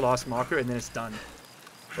stash the last marker, and then it's done,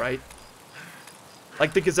 right?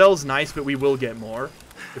 Like the gazelle's nice, but we will get more.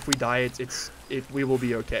 If we die, we will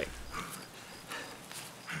be okay.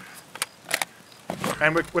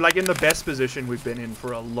 And we're like in the best position we've been in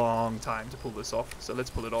for a long time to pull this off. So let's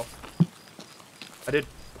pull it off. I did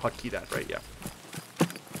hotkey that, right? Yeah.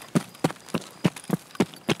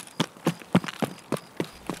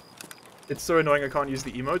 It's so annoying I can't use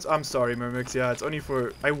the emotes. I'm sorry, Mermix. Yeah, it's only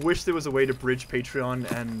for... I wish there was a way to bridge Patreon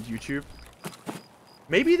and YouTube.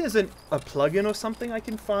 Maybe there's a plugin or something I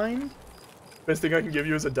can find. Best thing I can give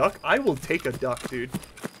you is a duck. I will take a duck, dude.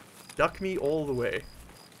 Duck me all the way.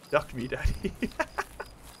 Duck me, daddy.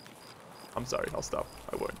 I'm sorry. I'll stop.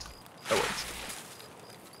 I won't. I won't.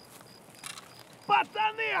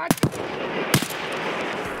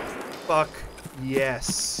 Fuck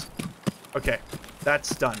yes. Okay,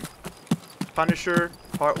 that's done. Punisher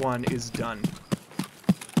part 1 is done.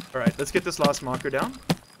 Alright, let's get this last marker down.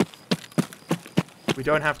 We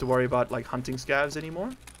don't have to worry about like hunting scavs anymore.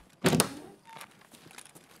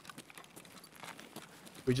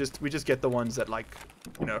 We just get the ones that, like,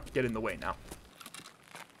 you know, get in the way now.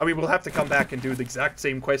 I mean, we'll have to come back and do the exact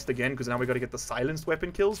same quest again, because now we got to get the silenced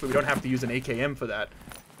weapon kills, but we don't have to use an AKM for that,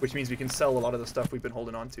 which means we can sell a lot of the stuff we've been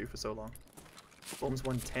holding on to for so long. Holmes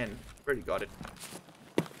 110. Already got it.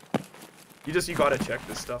 You gotta check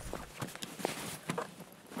this stuff.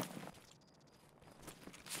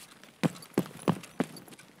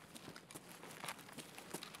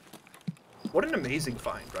 What an amazing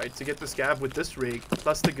find, right? To get the Scav with this rig,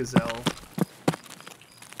 plus the Gazelle.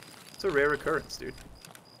 It's a rare occurrence, dude.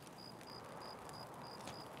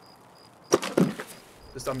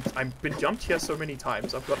 Just, I've been jumped here so many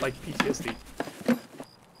times, I've got, like, PTSD.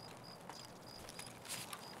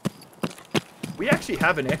 We actually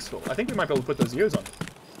have an exfil. I think we might be able to put those ears on.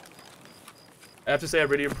 I have to say, I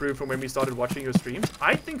really improved from when we started watching your streams.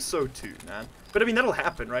 I think so too, man. But I mean, that'll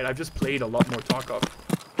happen, right? I've just played a lot more Tarkov.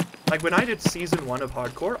 Like, when I did Season 1 of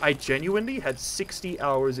Hardcore, I genuinely had 60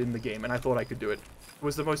 hours in the game, and I thought I could do it. It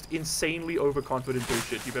was the most insanely overconfident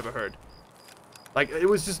bullshit you've ever heard. Like, it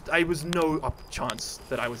was just, I was no chance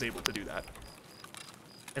that I was able to do that.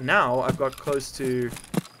 And now, I've got close to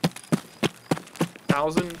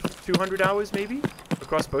 1,200 hours, maybe,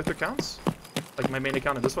 across both accounts. Like, my main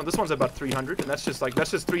account and this one. This one's about 300, and that's just, like,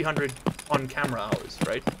 that's just 300 on-camera hours,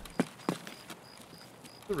 right?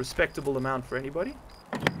 A respectable amount for anybody.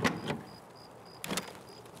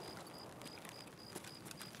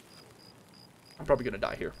 I'm probably gonna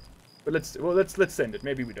die here. But let's send it.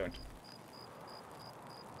 Maybe we don't.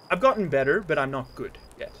 I've gotten better, but I'm not good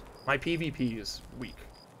yet. My PvP is weak.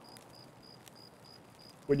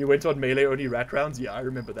 When you went on melee only rat rounds, yeah, I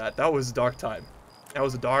remember that. That was a dark time. That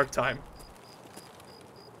was a dark time.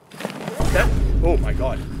 That, oh my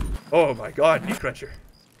god. Oh my god, knee cruncher.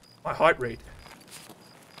 My heart rate.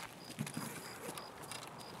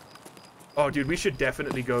 Oh dude, we should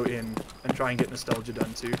definitely go in and try and get nostalgia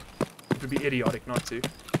done too. It would be idiotic not to.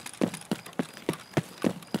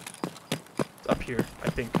 It's up here, I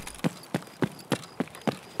think.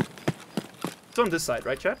 It's on this side,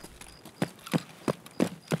 right, chat?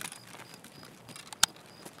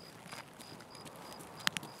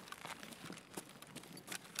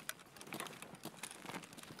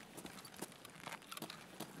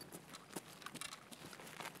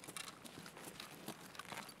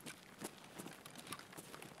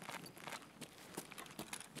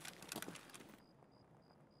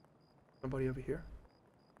 Somebody over here?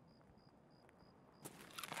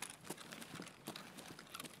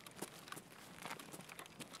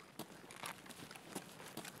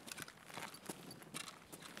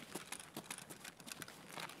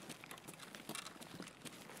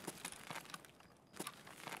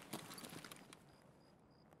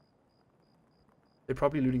 They're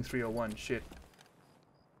probably looting 301. Shit.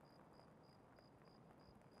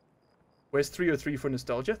 Where's 303 for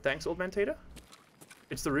nostalgia? Thanks, old man Tater.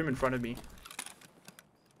 It's the room in front of me.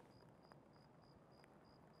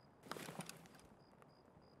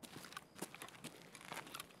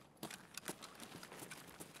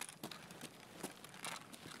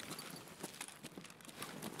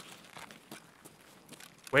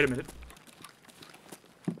 Wait a minute.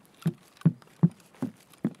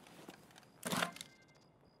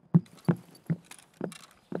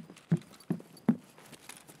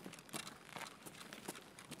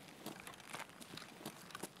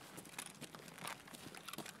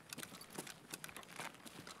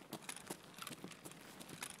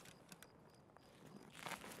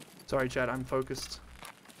 Sorry, chat, I'm focused.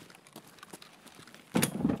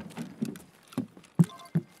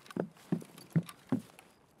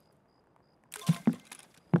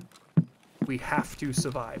 We have to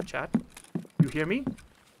survive, chat. You hear me?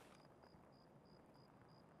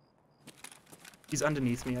 He's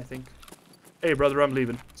underneath me, I think. Hey, brother, I'm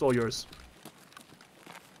leaving. It's all yours.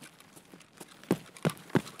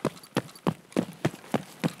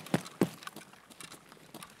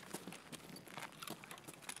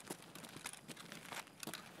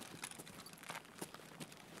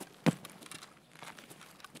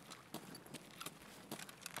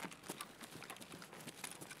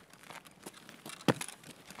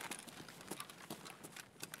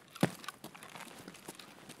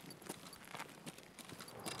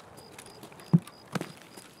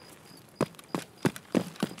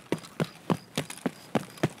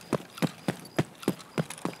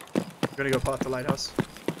 I'm gonna go past the lighthouse.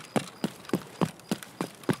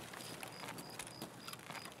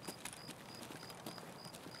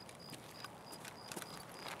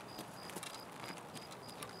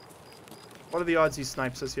 What are the odds he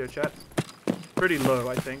snipes us here, chat? Pretty low,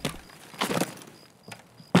 I think.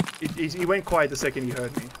 He went quiet the second he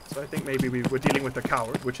heard me, so I think maybe we're dealing with a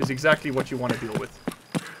coward, which is exactly what you want to deal with.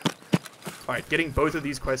 Alright, getting both of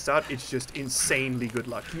these quests out, it's just insanely good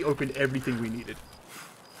luck. He opened everything we needed.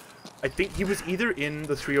 I think he was either in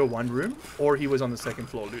the 301 room, or he was on the 2nd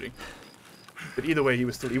floor looting. But either way, he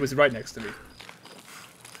was right next to me.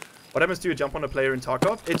 What happens to you jump on a player in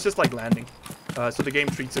Tarkov? It's just like landing. So the game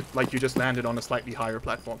treats it like you just landed on a slightly higher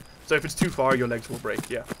platform. So if it's too far, your legs will break,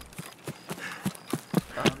 yeah.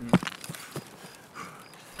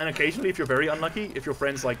 And occasionally, if you're very unlucky, if your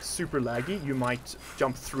friend's like super laggy, you might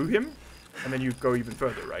jump through him, and then you go even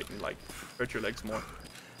further, right? And like, hurt your legs more.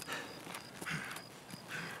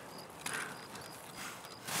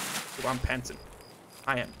 So I'm panting.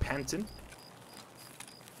 I am panting.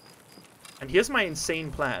 And here's my insane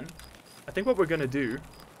plan. I think what we're gonna do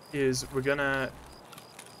is we're gonna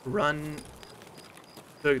run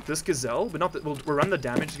this gazelle, but not that we'll run the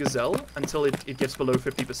damaged gazelle until it gets below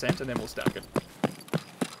 50%, and then we'll stack it.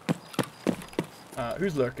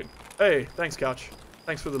 Who's lurking? Hey, thanks, Couch.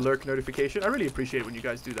 Thanks for the lurk notification. I really appreciate it when you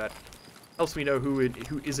guys do that. Helps me know who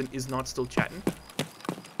is not still chatting.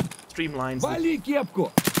 Streamlines.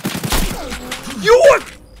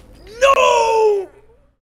 No!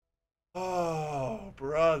 Oh,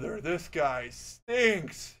 brother, this guy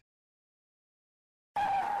stinks.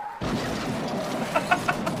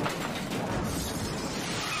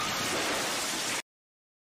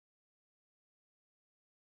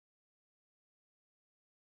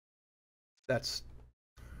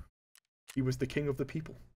 He was the king of the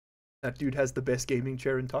people. That dude has the best gaming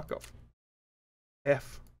chair in Tarkov.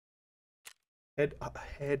 F. Head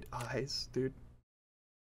eyes, dude.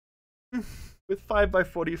 With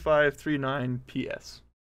 5x45 39 PS.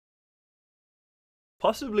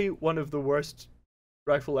 Possibly one of the worst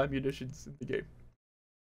rifle ammunitions in the game.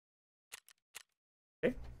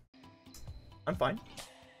 Okay. I'm fine.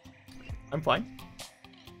 I'm fine.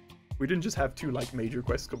 We didn't just have 2 like major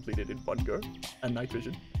quests completed in one go, and night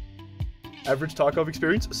vision. Average Tarkov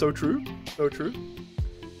experience, so true, so true.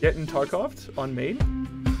 Getting Tarkoved on main.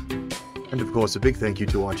 And of course, a big thank you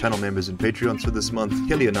to our channel members and Patreons for this month: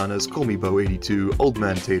 Kelly Ananas, Call Me Bo 82, Old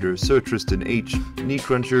Man Tater, Sir Tristan H, Knee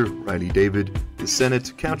Cruncher, Riley David, The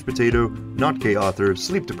Senate, Couch Potato, Not K Arthur,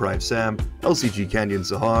 Sleep Deprived Sam, LCG Canyon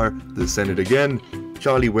Sahar, The Senate Again,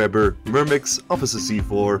 Charlie Weber, Mermix, Officer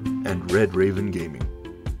C4, and Red Raven Gaming.